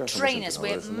We are matemáticas, trainers, somos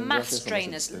we're entrenadores en maths lenguaje,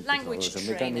 trainers, somos language entrenadores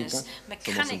en trainers, mecánica,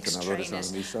 mechanics somos entrenadores en trainers,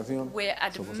 administración, we're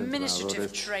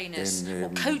administrative trainers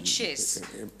or coaches,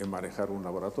 en manejar un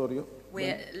laboratorio.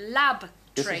 we're lab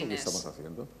Eso es lo que trainers. estamos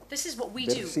haciendo. This is what we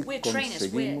Ver do. si We're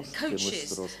trainers, we're conseguimos que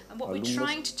coaches. nuestros And what we're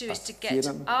trying to do is to get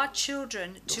adquieran our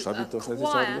children los to hábitos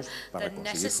acquire necesarios para the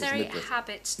conseguir sus necessary metas.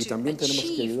 habits Y to también tenemos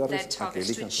que achieve their ayudarles a que targets,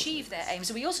 to elijan sus achieve metas. their aims.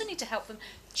 So we also need to help them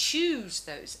choose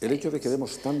those El hecho de aims. que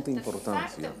demos tanta The fact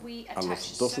importancia that we a los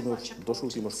attach dos so much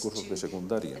últimos cursos de importance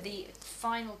secundaria to the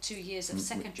final 2 years of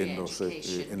secondary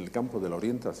education, en el campo de la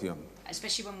orientación,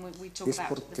 especially when we talk es about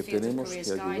porque the field of tenemos careers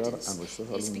que ayudar guidance, a nuestros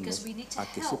is because alumnos we need to a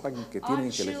que help sepan que our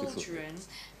tienen que elegir sus children metas.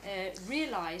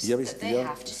 realize Y habéis, that they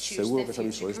have to choose seguro their que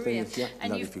sabéis por future career. experiencia And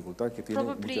la you've dificultad que tiene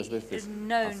probably muchas veces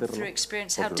known hacerlo, through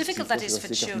experience how porque los difficult that chicos is y for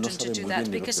las chicas no children to saben do muy that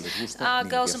bien ni lo que because les gusta our ni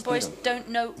girls qué and boys aspiran. don't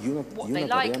know what they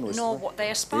like nor what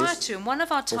they aspire to. And one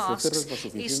of our tasks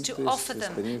is to offer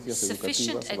them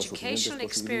sufficient educational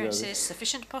experiences,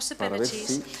 sufficient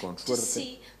possibilities to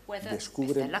see whether, if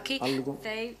they're lucky,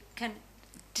 they can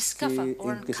discover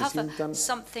or uncover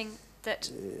something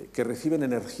that que reciben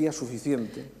energía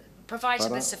suficiente provides them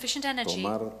para with sufficient energy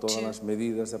tomar todas to las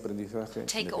medidas de aprendizaje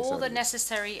take all the necesarias.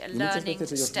 necessary Y muchas learning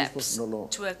veces ellos steps mismos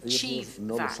to achieve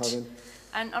no lo that. saben.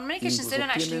 And on many occasions they don't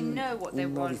actually know what they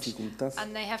want,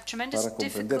 and they have tremendous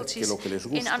difficulties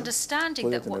in understanding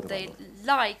that what they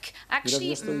like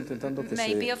actually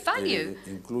may be of value.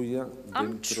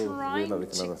 I'm trying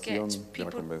to get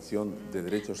people,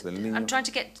 I'm trying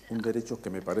to get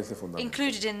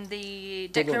included in the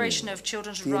Declaration of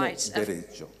Children's Rights,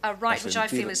 a right which I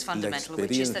feel is fundamental,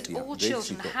 which is that all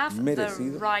children have the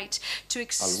right to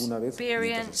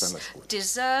experience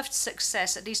deserved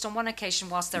success at least on one occasion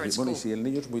whilst they're at school.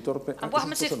 And what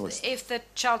happens if the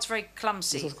child's very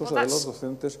clumsy? Well,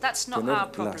 that's not our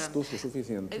problem.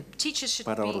 Teachers should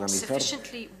be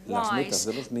sufficiently wise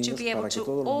to be able to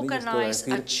organize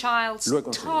a child's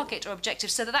target or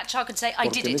objective so that that child can say, I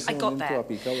did it, I got there.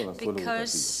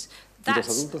 Because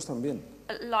that's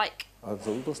like a los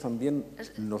adultos también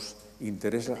nos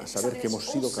interesa saber que hemos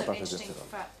sido capaces de hacer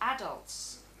algo.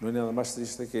 No hay nada más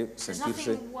triste que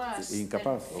sentirse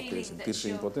incapaz o que sentirse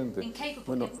impotente.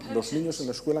 Bueno, los niños en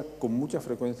la escuela con mucha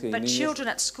frecuencia hay niños que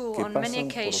pasan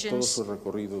por todo su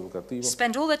recorrido educativo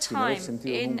sin haber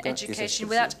sentido nunca esa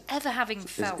expresión, esa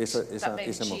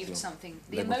emoción,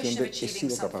 la emoción de he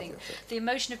sido capaz de hacer. Y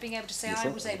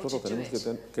eso nosotros lo tenemos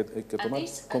que tomar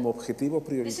como objetivo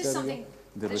prioritario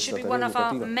de nuestra tarea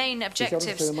educativa. Fijaros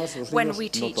que además los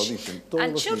niños nos lo dicen,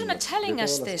 todos los niños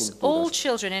de todas las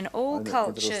culturas,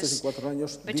 entre los 3 y 4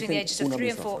 años dicen una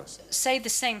misma frase.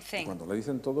 Cuando la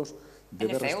dicen todos,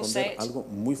 debe responder algo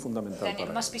muy fundamental para ellos.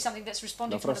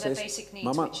 La frase es,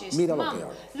 mamá, mira lo que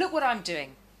hago.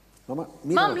 Mamá,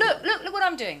 Mom, look what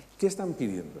I'm doing. ¿Qué están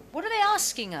pidiendo? What are they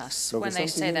asking us when they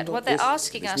say that? What they're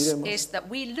asking us is that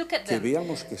we look at them, that we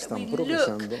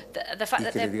look the fact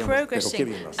that they're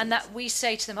progressing, and that we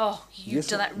say to them, oh, you've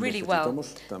done that really well.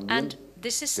 And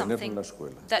this is something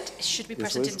that should be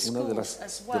present in schools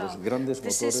as well.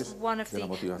 This is one of the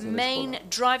main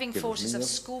driving forces of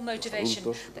school motivation,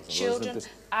 that children,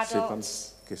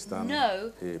 adults,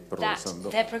 know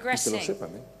that they're progressing.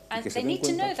 And they need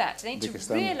to know that. They need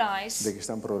to realize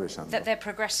that they're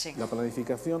progressing.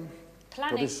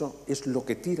 Por eso es lo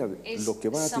que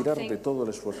va a tirar de todo el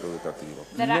esfuerzo educativo.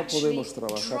 No podemos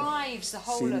trabajar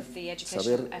sin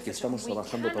saber que estamos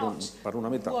trabajando para una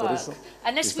meta. Por eso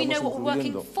estamos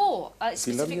incluyendo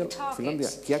Finlandia,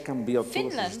 que ha cambiado todo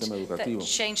su sistema educativo,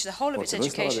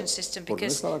 porque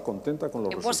no estaba contenta con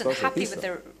los resultados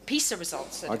de PISA.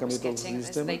 Ha cambiado todo su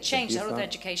sistema, empieza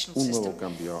un nuevo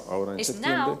cambio ahora en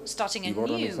septiembre y va a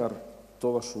organizar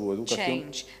toda su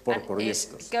educación por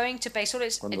proyectos.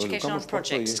 Cuando educamos por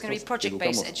proyectos, educamos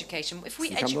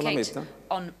fijando la meta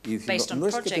y diciendo, no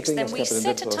es que te tengas que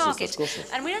aprender todas estas cosas,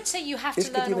 es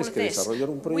que tienes que desarrollar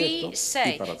un proyecto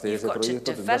y para hacer ese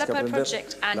proyecto tendrás que aprender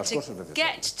las cosas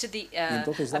necesarias. Y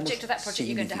entonces damos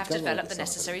significado a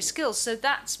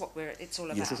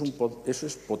y eso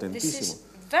es potentísimo.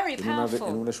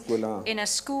 En una escuela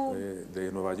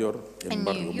de Nueva York, en un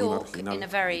barrio muy marginal,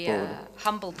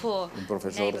 pobre, un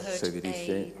profesor se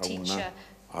dirige a una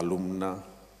alumna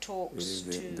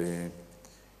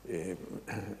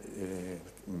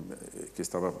que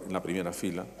estaba en la primera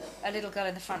fila,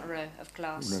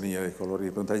 una niña de color, y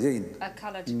le pregunta, Jane,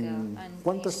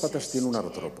 ¿cuántas patas tiene un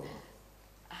artrópodo?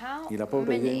 Y la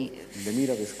pobre Jane le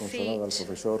mira desconsolada al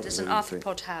profesor y le dice,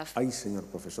 ay, señor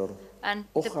profesor,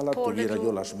 ojalá tuviera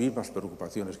yo las mismas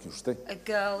preocupaciones que usted. A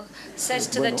girl says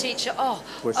to the teacher,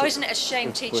 isn't it a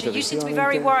shame, teacher? You seem to be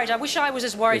very worried. I wish I was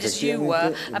as worried as you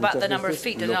were about the number of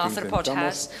feet that an arthropod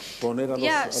has.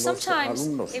 Yeah, sometimes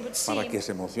it would seem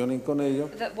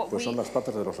that what we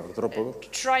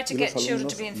try to get children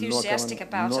to be enthusiastic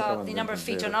about are the number of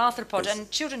feet on an arthropod,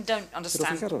 and children don't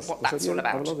understand what that's all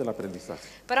about.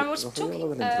 But I was talking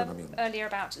earlier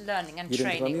about learning and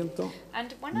training,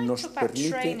 and when I talk about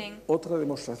training, otra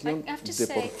demostración de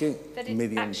por qué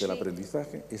mediante el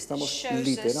aprendizaje estamos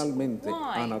literalmente,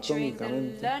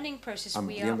 anatómicamente,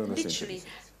 ampliando nuestra inteligencia.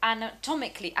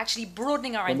 Anatomically, actually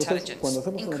broadening our intelligence,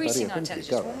 increasing our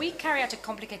intelligence. When we carry out a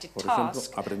complicated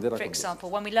task, for example,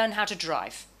 when we learn how to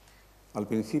drive, al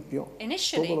principio,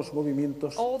 todos los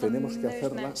movimientos tenemos que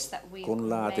hacerlas con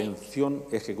la atención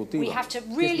ejecutiva. We have to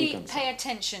really pay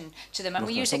attention to them, and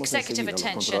we use executive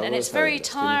attention, and it's very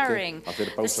tiring.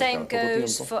 The same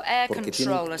goes for air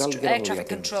controllers, air traffic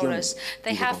controllers.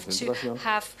 They have to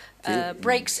have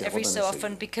breaks every so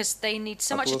often because they need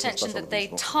so much attention that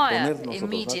they tire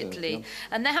immediately.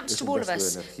 And that happens to all of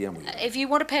us. If you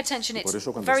want to pay attention, it's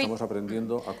very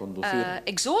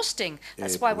exhausting.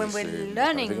 That's why when we're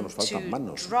learning to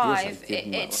drive,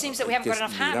 it seems that we haven't got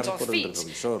enough hands or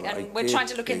feet. And we're trying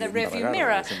to look in the rearview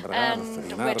mirror,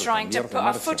 and we're trying to put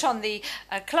our foot on the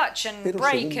clutch and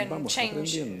brake and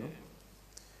change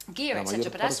gear, etc.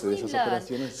 But as we learn,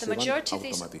 the majority of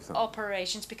these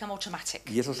operations become automatic.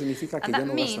 And that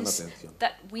means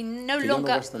that we no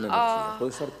longer are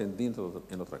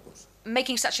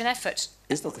making such an effort.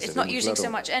 It's not using so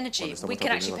much energy. We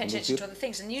can actually pay attention to other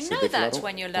things. And you know that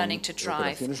when you're learning to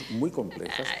drive.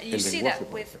 You see that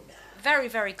with very,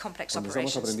 very complex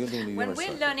operations. When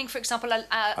we're learning, for example,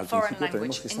 a foreign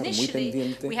language,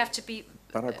 initially we have to be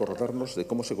para acordarnos de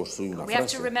cómo se construye una frase. We have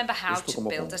to remember how to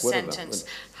build a sentence,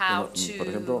 how to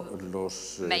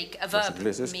make a verb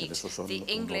meet. The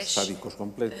English,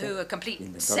 who are complete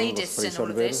sadists in all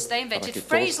of this, they invented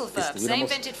phrasal verbs. They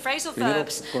invented phrasal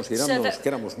verbs so that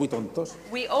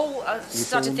we all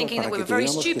started thinking that we were very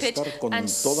stupid, and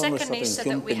secondly, so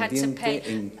that we had to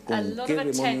pay a lot of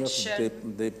attention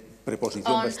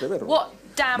on what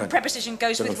damn preposition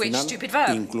goes with which stupid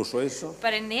verb.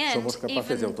 But in the end,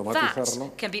 even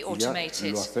that can be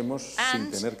automated,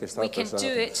 and we can do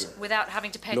it without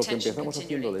having to pay attention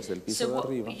continually. So what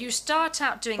you start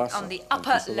out doing on the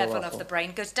upper level of the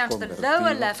brain goes down to the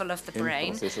lower level of the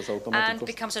brain and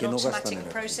becomes an automatic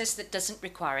process that doesn't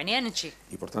require any energy.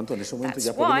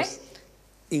 That's why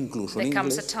there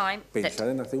comes a time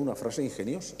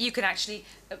that you can actually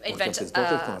invent a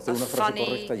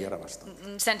funny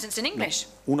sentence in English.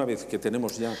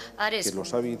 That is,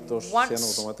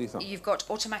 once you've got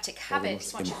automatic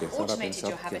habits, once you've automated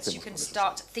your habits, you can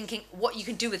start thinking what you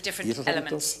can do with different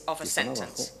elements of a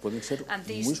sentence. And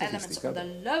these elements on the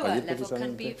lower level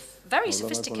can be very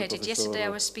sophisticated. Yesterday I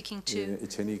was speaking to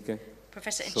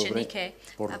Professor Tknika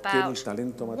about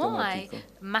why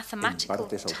mathematical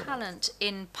talent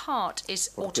in part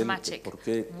is automatic.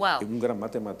 Well,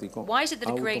 why is it that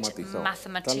a great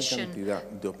mathematician,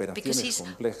 because he's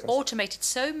automated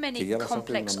so many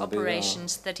complex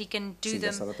operations that he can do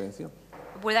them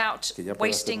without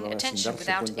wasting attention,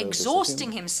 without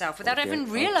exhausting himself, without even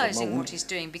realizing what he's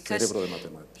doing, because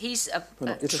he's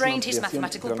trained his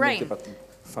mathematical brain.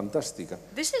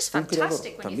 This is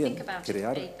fantastic when you think about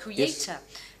a creator.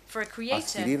 For a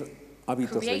creator,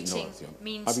 creating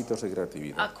means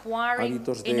acquiring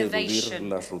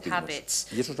innovation habits,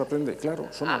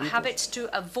 habits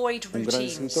to avoid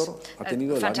routines.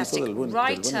 A fantastic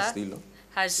writer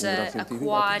has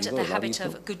acquired the habit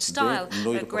of good style.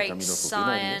 A great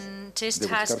scientist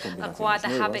has acquired the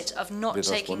habit of not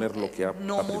taking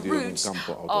normal routes,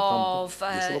 of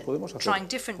trying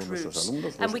different routes.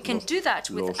 And we can do that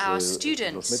with our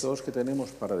students.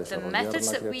 The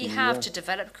methods that we have to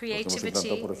develop creativity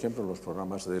have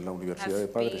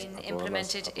been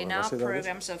implemented in our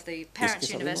programs of the Parents'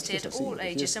 University at all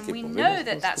ages, and we know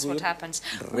that that's what happens.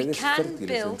 We can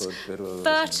build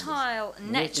fertile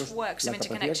networks of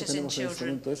interconnections in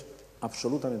children.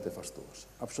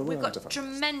 We've got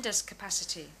tremendous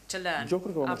capacity to learn,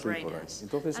 our brain has.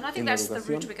 And I think that's the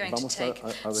route we're going to take.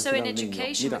 So in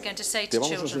education, we're going to say to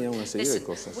children, listen,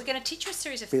 we're going to teach you a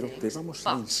series of things, but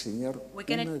we're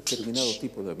going to teach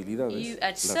you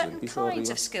at certain kinds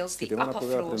of skills, the upper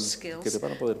floor skills,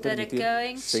 that are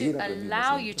going to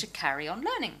allow you to carry on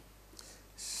learning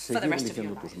for the rest of your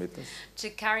life, to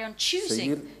carry on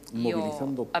choosing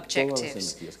your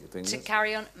objectives, to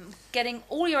carry on getting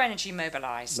all your energy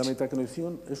mobilized.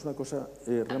 Metacognition is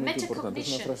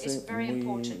very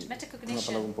important.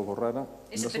 Metacognition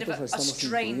is a bit of a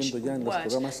strange word,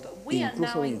 but we are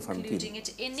now including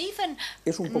it in even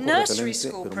nursery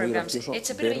school programs. It's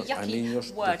a bit of a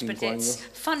yucky word, but it's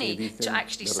funny to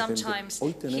actually sometimes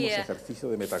hear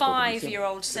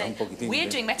 5-year-olds say, we're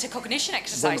doing metacognition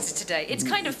exercises today. It's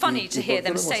kind of funny to hear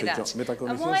them say that.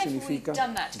 And why have we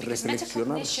done that? Because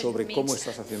metacognition means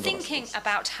thinking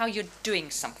about how you're doing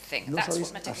something. That's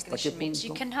what metacognition means.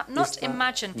 You cannot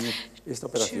imagine to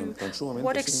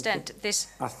what extent this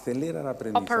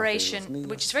operation,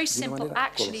 which is very simple,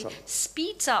 actually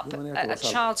speeds up a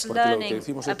child's learning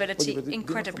ability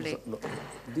incredibly.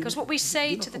 Because what we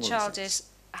say to the child is,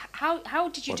 how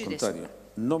did you do this?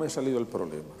 No me ha salido el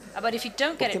problema. But if you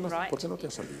don't get it right,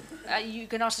 you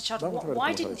can ask the child,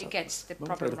 why didn't you get the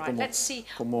problem right? Let's see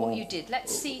what you did.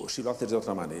 Let's see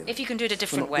if you can do it a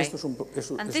different way.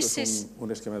 And this is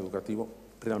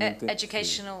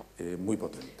educational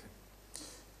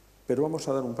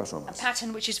a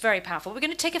pattern which is very powerful. We're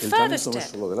going to take a further step.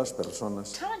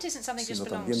 Talent isn't something that just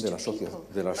belongs to people,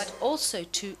 but also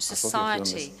to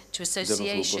society, to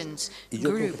associations,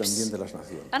 groups.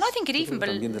 And I think it even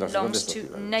belongs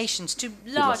to nations, to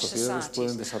large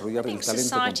societies. I think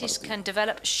societies can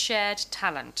develop shared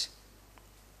talent.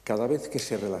 Cada vez que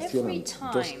se relacionan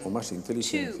dos o más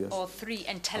inteligencias,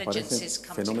 aparecen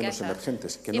fenómenos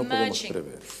emergentes que no podemos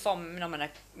prever.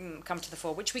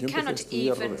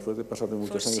 Estudié después de pasar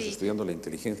muchos años estudiando la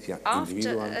inteligencia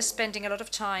individual, me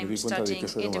di cuenta de que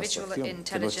eso era una abstracción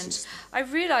que no existe. I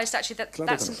realized actually that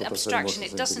that's an abstraction.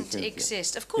 It doesn't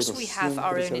exist. Of course we have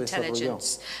our own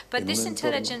intelligence, but this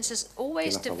intelligence is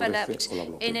always developed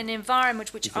in an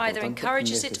environment which either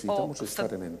encourages it or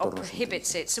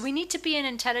prohibits it. So we need to be in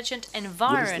intelligent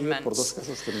environments.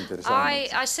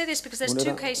 I say this because there's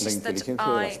two cases that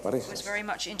I was very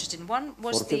much interested in. One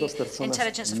was the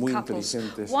intelligence of couples.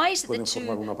 Why is it that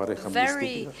two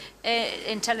very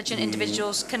intelligent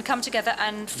individuals can come together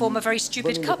and form a very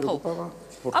stupid couple?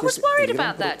 I was worried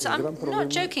about that. I'm not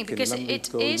joking, because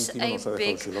it is a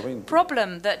big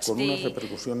problem that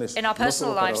in our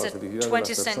personal lives, the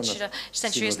 20th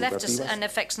century has left us and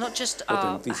affects not just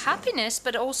our happiness,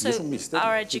 but also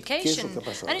our education.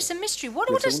 And it's a mystery. What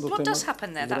does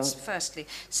happen there? That's firstly.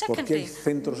 Secondly,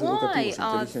 why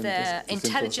are there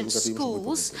intelligent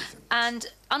schools and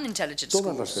unintelligent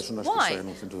schools? Why?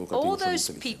 All those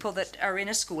people that are in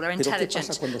a school are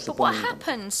intelligent. But what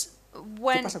happens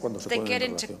when they get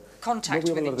into contact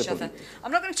with each other?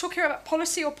 I'm not going to talk here about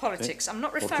policy or politics. I'm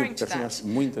not referring to that,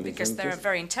 because there are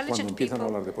very intelligent people,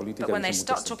 but when they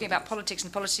start talking about politics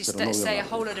and policies, they say a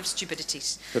whole load of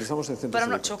stupidities. But I'm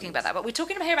not talking about that. But we're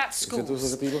talking here about schools.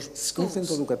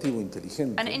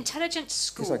 An intelligent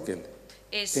school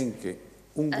is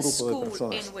a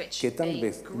school in which a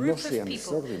group of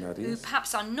people who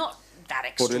perhaps are not that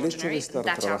extraordinary,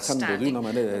 that outstanding,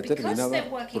 because they're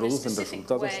working in a specific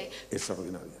way,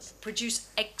 produce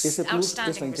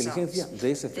outstanding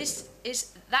results.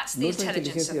 That's the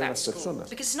intelligence of that school,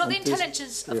 because it's not the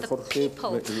intelligence of the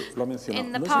people.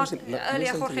 In the past,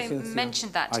 earlier Jorge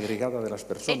mentioned that.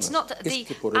 It's not the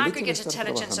aggregate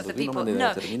intelligence of the people,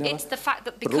 no. It's the fact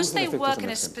that because they work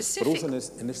in a specific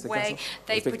way,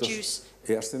 they produce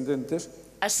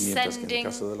ascending,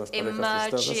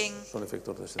 emerging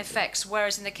effects,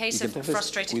 whereas in the case of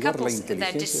frustrated couples,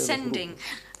 they're descending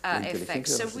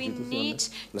effects. So we need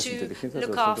to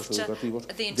look after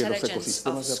the intelligence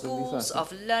of schools,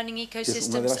 of learning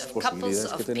ecosystems, of couples,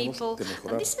 of people,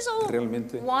 and this is all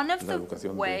one of the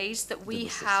ways that we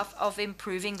have of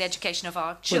improving the education of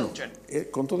our children.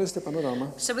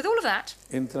 So with all of that,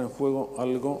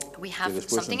 we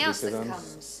have something else that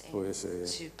comes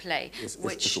into play,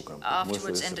 which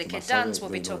afterwards Enrique Dans will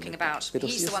be talking about.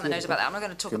 He's the one that knows about that. I'm not going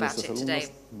to talk about it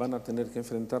today. But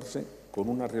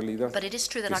it is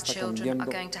true that our children are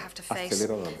going to have to face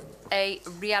a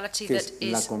reality that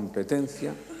is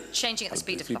changing at the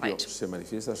speed of light,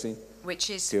 which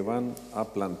is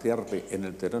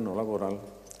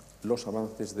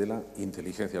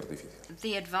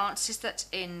the advances that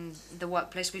in the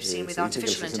workplace we've seen with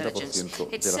artificial intelligence.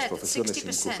 It's said that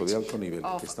 60%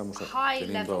 of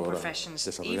high-level professions,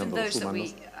 even those that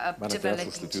we are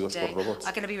developing today,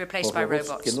 are going to be replaced by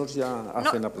robots. Not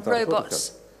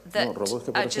robots that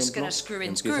are just going to screw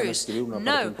in screws.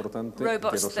 No,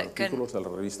 robots that can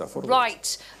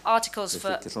write articles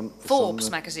for Forbes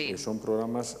magazine. These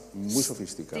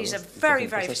are very,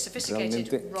 very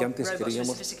sophisticated robots with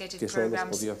sophisticated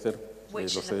programs,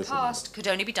 which in the past could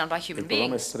only be done by human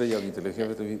beings.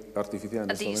 The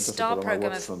star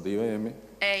program of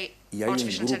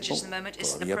artificial intelligence at the moment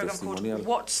is a program called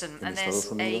Watson, and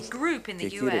there's a group in the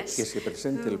US who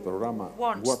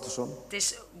wants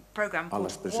this program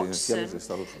called Watson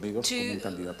to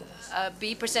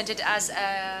be presented as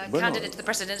a candidate to the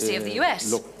presidency of the US.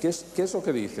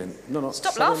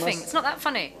 Stop laughing, it's not that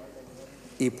funny.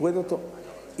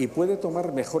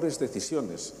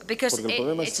 Because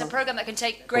it's a program that can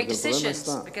take great decisions.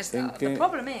 Because the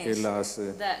problem is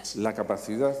that la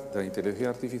capacidad de la inteligencia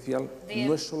artificial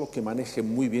no es solo que maneje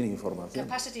muy bien información,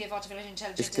 capacity of artificial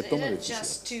intelligence isn't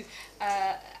just to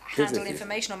handle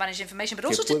information or manage information, but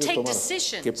also to take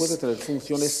decisions. Que puede tener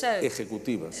funciones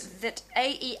ejecutivas, that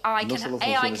AI can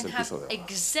have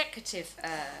executive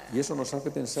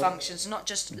functions, not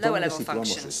just lower-level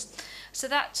functions. So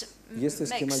that makes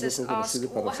us ask,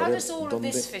 well, how does all of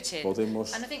this fit in?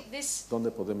 And I think this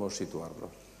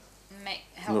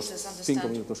helps us understand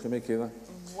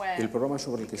el programa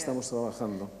sobre el que estamos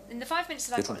trabajando, que es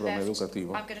un programa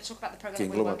educativo, que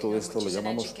engloba todo esto, lo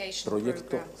llamamos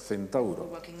Proyecto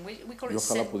Centauro. Y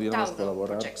ojalá pudiéramos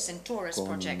colaborar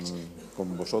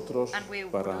con vosotros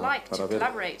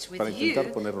para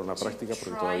intentar ponerlo en la práctica,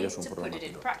 porque todavía es un programa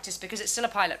piloto.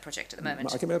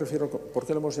 ¿A qué me refiero? ¿Por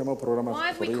qué lo hemos llamado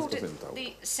programa Proyecto Centauro?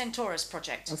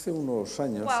 Hace unos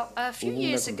años hubo un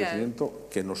acontecimiento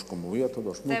que nos conmovió a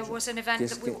todos mucho,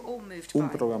 que es que un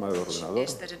programa de ordenador, el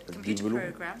Deep Blue,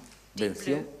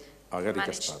 venció a Garry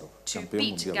Kasparov, campeón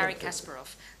mundial de ajedrez.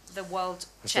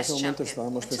 Hasta ese momento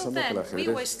estábamos pensando que el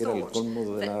ajedrez era el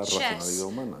colmo de la racionalidad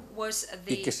humana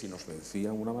y que si nos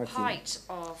vencía una máquina,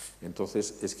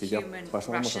 entonces es que ya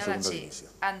pasábamos a segunda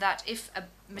división. Las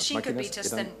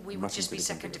máquinas eran más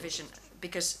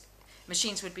inteligentes.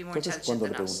 Entonces, cuando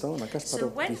le preguntaban a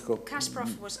Kasparov, dijo qué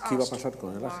iba a pasar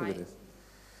con el ajedrez.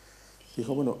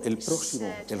 Dijo, bueno, el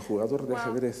jugador de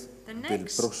ajedrez del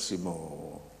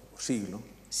próximo siglo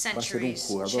va a ser un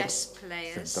jugador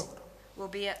centauro.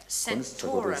 Con esto,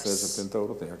 recuerden ustedes, el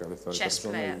centauro tenía cabeza de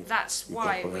persona y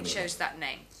cuerpo de animal.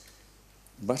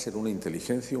 Va a ser una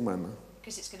inteligencia humana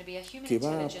que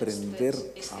va a aprender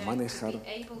a manejar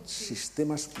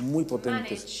sistemas muy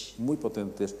potentes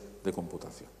de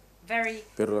computación.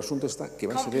 Pero el asunto está que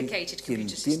va a ser él quien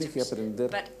tiene que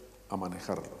aprender a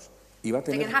manejarlos. Y va a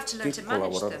tener que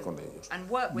colaborar con ellos,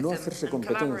 no hacerse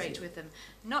competencia,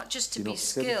 sino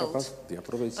ser capaz de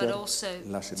aprovechar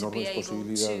las enormes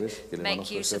posibilidades que le van a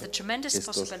ofrecer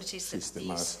estos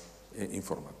sistemas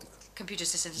informáticos.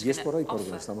 Y es por ahí por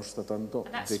donde estamos tratando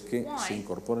de que se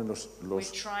incorporen los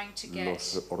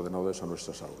ordenadores a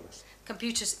nuestras aulas.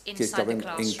 Que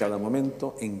en cada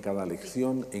momento, en cada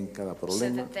lección, en cada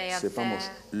problema, sepamos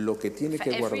lo que tiene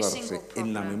que guardarse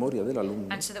en la memoria del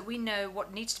alumno, en su cerebro,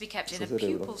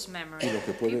 y lo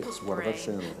que puede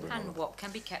guardarse en el ordenador.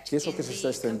 Que eso que se está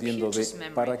extendiendo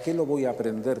de ¿para qué lo voy a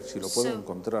aprender si lo puedo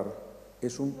encontrar?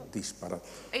 Es un disparate.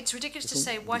 It's ridiculous to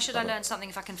say, why should I learn something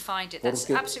if I can find it? That's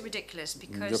absolutely ridiculous,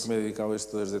 because yo que me he dedicado a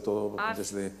esto desde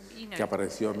que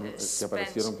aparecieron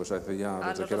pues desde que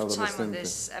era adolescente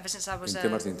en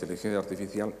temas de inteligencia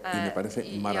artificial, y me parece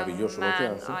maravilloso lo que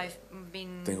hacen.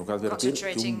 tengo que advertir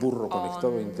que un burro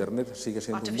conectado a Internet sigue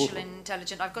siendo un burro.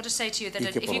 I've got to say to you that Y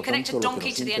que, if por you lo connect tanto, a lo que donkey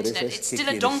nos to the interesa internet, es it's que still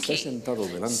a quien está donkey. sentado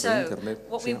delante de So Internet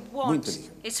what we sea muy want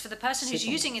inteligente, is for the person who's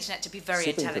sepa using internet to be very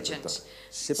sepa intelligent, interpretar,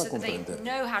 sepa so that they comprender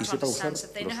know how y to sepa usar understand, so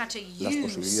that they know how to las use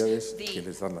posibilidades que the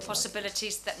les dan las máquinas.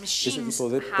 possibilities that Ese machines tipo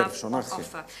de have on personaje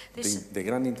offer. This de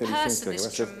gran inteligencia person, que va a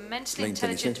this ser tremendously la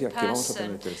intelligent inteligencia que vamos a person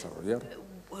tener que desarrollar,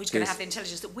 who's que going to es have the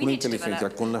intelligence that we una need to inteligencia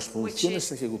develop, con las which funciones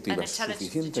is an ejecutivas intelligent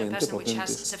suficientemente person which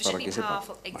has potentes para sufficiently que sepa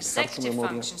powerful manejar su executive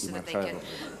memoria functions y so that they manejar el can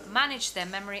ordenador. manage their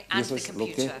memory Y and eso the es lo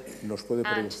que computer. nos puede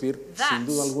And producir, sin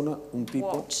duda that's alguna, un tipo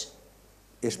what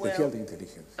especial de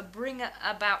inteligencia. bring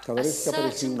about Cada a vez que ha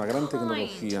aparecido certain una gran kind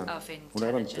tecnología, of una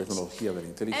gran intelligence. tecnología de la Every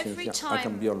inteligencia, ha time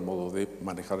cambiado el modo de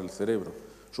manejar el cerebro.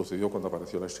 Sucedió cuando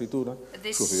apareció la escritura,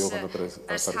 this sucedió cuando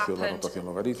has apareció la happened. notación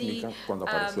logarítmica, The cuando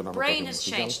apareció la brain notación has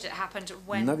musical. changed. It happened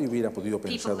when Nadie hubiera podido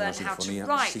pensar people una learned how to sinfonía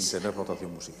write, sin tener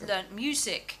notación musical. learned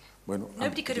music. Bueno,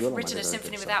 Nobody could amplió have la written a manera de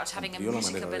symphony pensar, without having a amplió la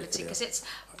music manera de ability, crear, because it's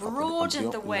amplió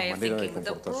broadened the la way of manera de thinking,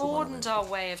 that comportarse broadened humanamente. our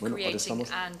way of Bueno, ahora creating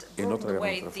estamos and en broadened otra the gran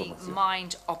way the transformación,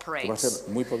 mind que va a operates. ser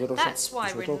muy poderosa That's y why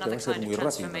sobre we're in todo que va another a ser kind muy of rápida,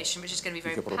 transformation, which is going to be y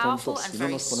very que por lo tanto, powerful and si no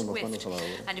very nos ponemos manos swift. a la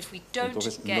obra, And if we don't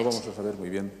entonces no get vamos a saber muy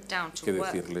bien down to qué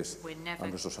work, decirles we're a never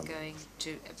nuestros alumnos. going to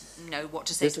know what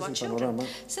to say Este to es our el children. panorama,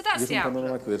 So y that's es the un panorama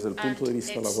outlook. que desde el punto de And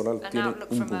vista it's laboral an tiene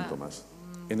outlook un from punto a más.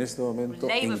 En este momento,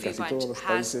 labour en casi viewpoint todos los has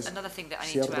países, another thing that I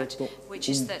se need ha to add, roto which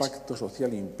is un that pacto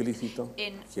social implícito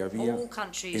in que había all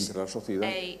countries entre la sociedad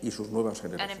y sus nuevas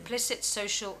an generaciones. implicit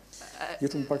social Y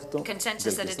es un pacto del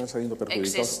consensus que that están had saliendo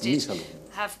perjudicados mis existed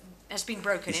alumnos. has been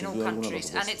broken Y in sin all duda alguna los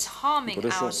countries, and it's vuestros. Y harming por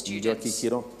eso our yo aquí students.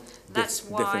 quiero That's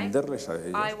why defenderles a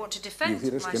ellos I want to y defend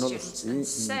decirles my que no students les, and y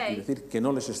say decir que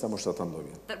no les estamos tratando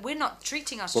bien. that we're not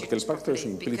treating our Porque el students pacto ese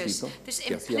properly, because implícito this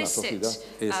que hacía la implicit sociedad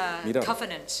es, mirad,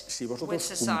 covenant si with vosotros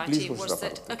society cumplís was vuestra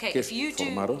that, parte, okay, que if es you do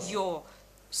formaros, your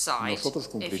side, nosotros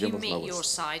if you cumpliremos meet your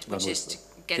side, la which is to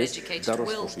nuestra, get que es educated, daros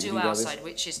we'll do our posibilidades side,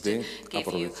 which is to de give you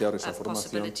aprovechar esa formación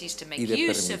possibilities to make y de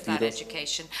use of that permitiros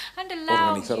education and allow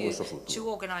organizar you vuestro futuro. to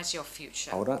organize your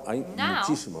future. Ahora hay Now,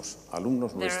 muchísimos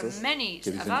alumnos there are nuestros many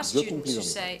que of dicen, our yo he students cumplido who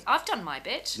mi say, parte, I've done my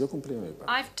bit, yo he cumplido mi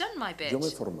parte, I've done my bit, yo me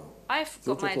he formado, I've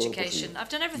yo he got my hecho todo lo education, posible, I've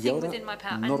done y everything ahora within my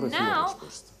power, no and recibo now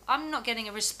respuesta. I'm not getting a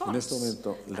En response. este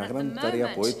momento, And la at the gran tarea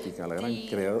moment, poética, la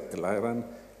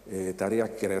gran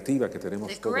tarea creativa que tenemos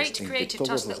the todos, great en que creative todos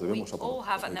task nos that we debemos, all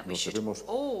have and that we should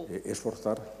all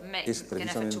esforzar make es an effort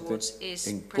precisamente towards is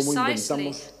en cómo precisely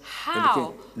inventamos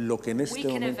how lo que en we este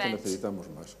can momento invent necesitamos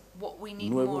más. what we need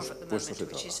more Nuevos of at the puestos de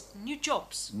moment, which is trabajo, new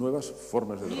jobs, nuevas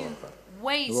formas de new trabajar,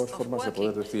 ways nuevas of formas de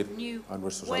poder working, decir new a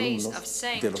nuestros ways alumnos, of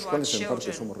saying de los to our cuales en parte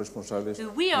children, somos responsables, who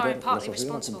we are mirad, la partly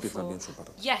sociedad va a responsible cumplir for. también su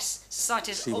parte. Yes,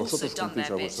 society has Si also vosotros done cumplís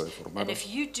their la bit, vuestra de and formaros, if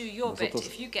you do your bit, nosotros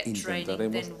if you get training,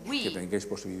 intentaremos then que we tengáis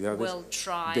posibilidades will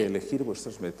try de elegir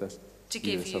vuestras metas to y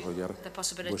give you desarrollar the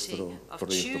possibility vuestro of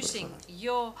proyecto choosing personal.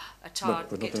 your Bueno, pues no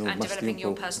target tenemos and más developing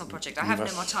your tiempo personal project. I ni have no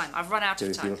más more time. I've run out que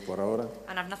of time, deciros por ahora.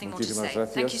 and I have nothing more to Muchísimas say.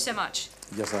 gracias. Thank you so much.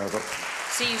 Y hasta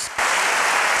See you.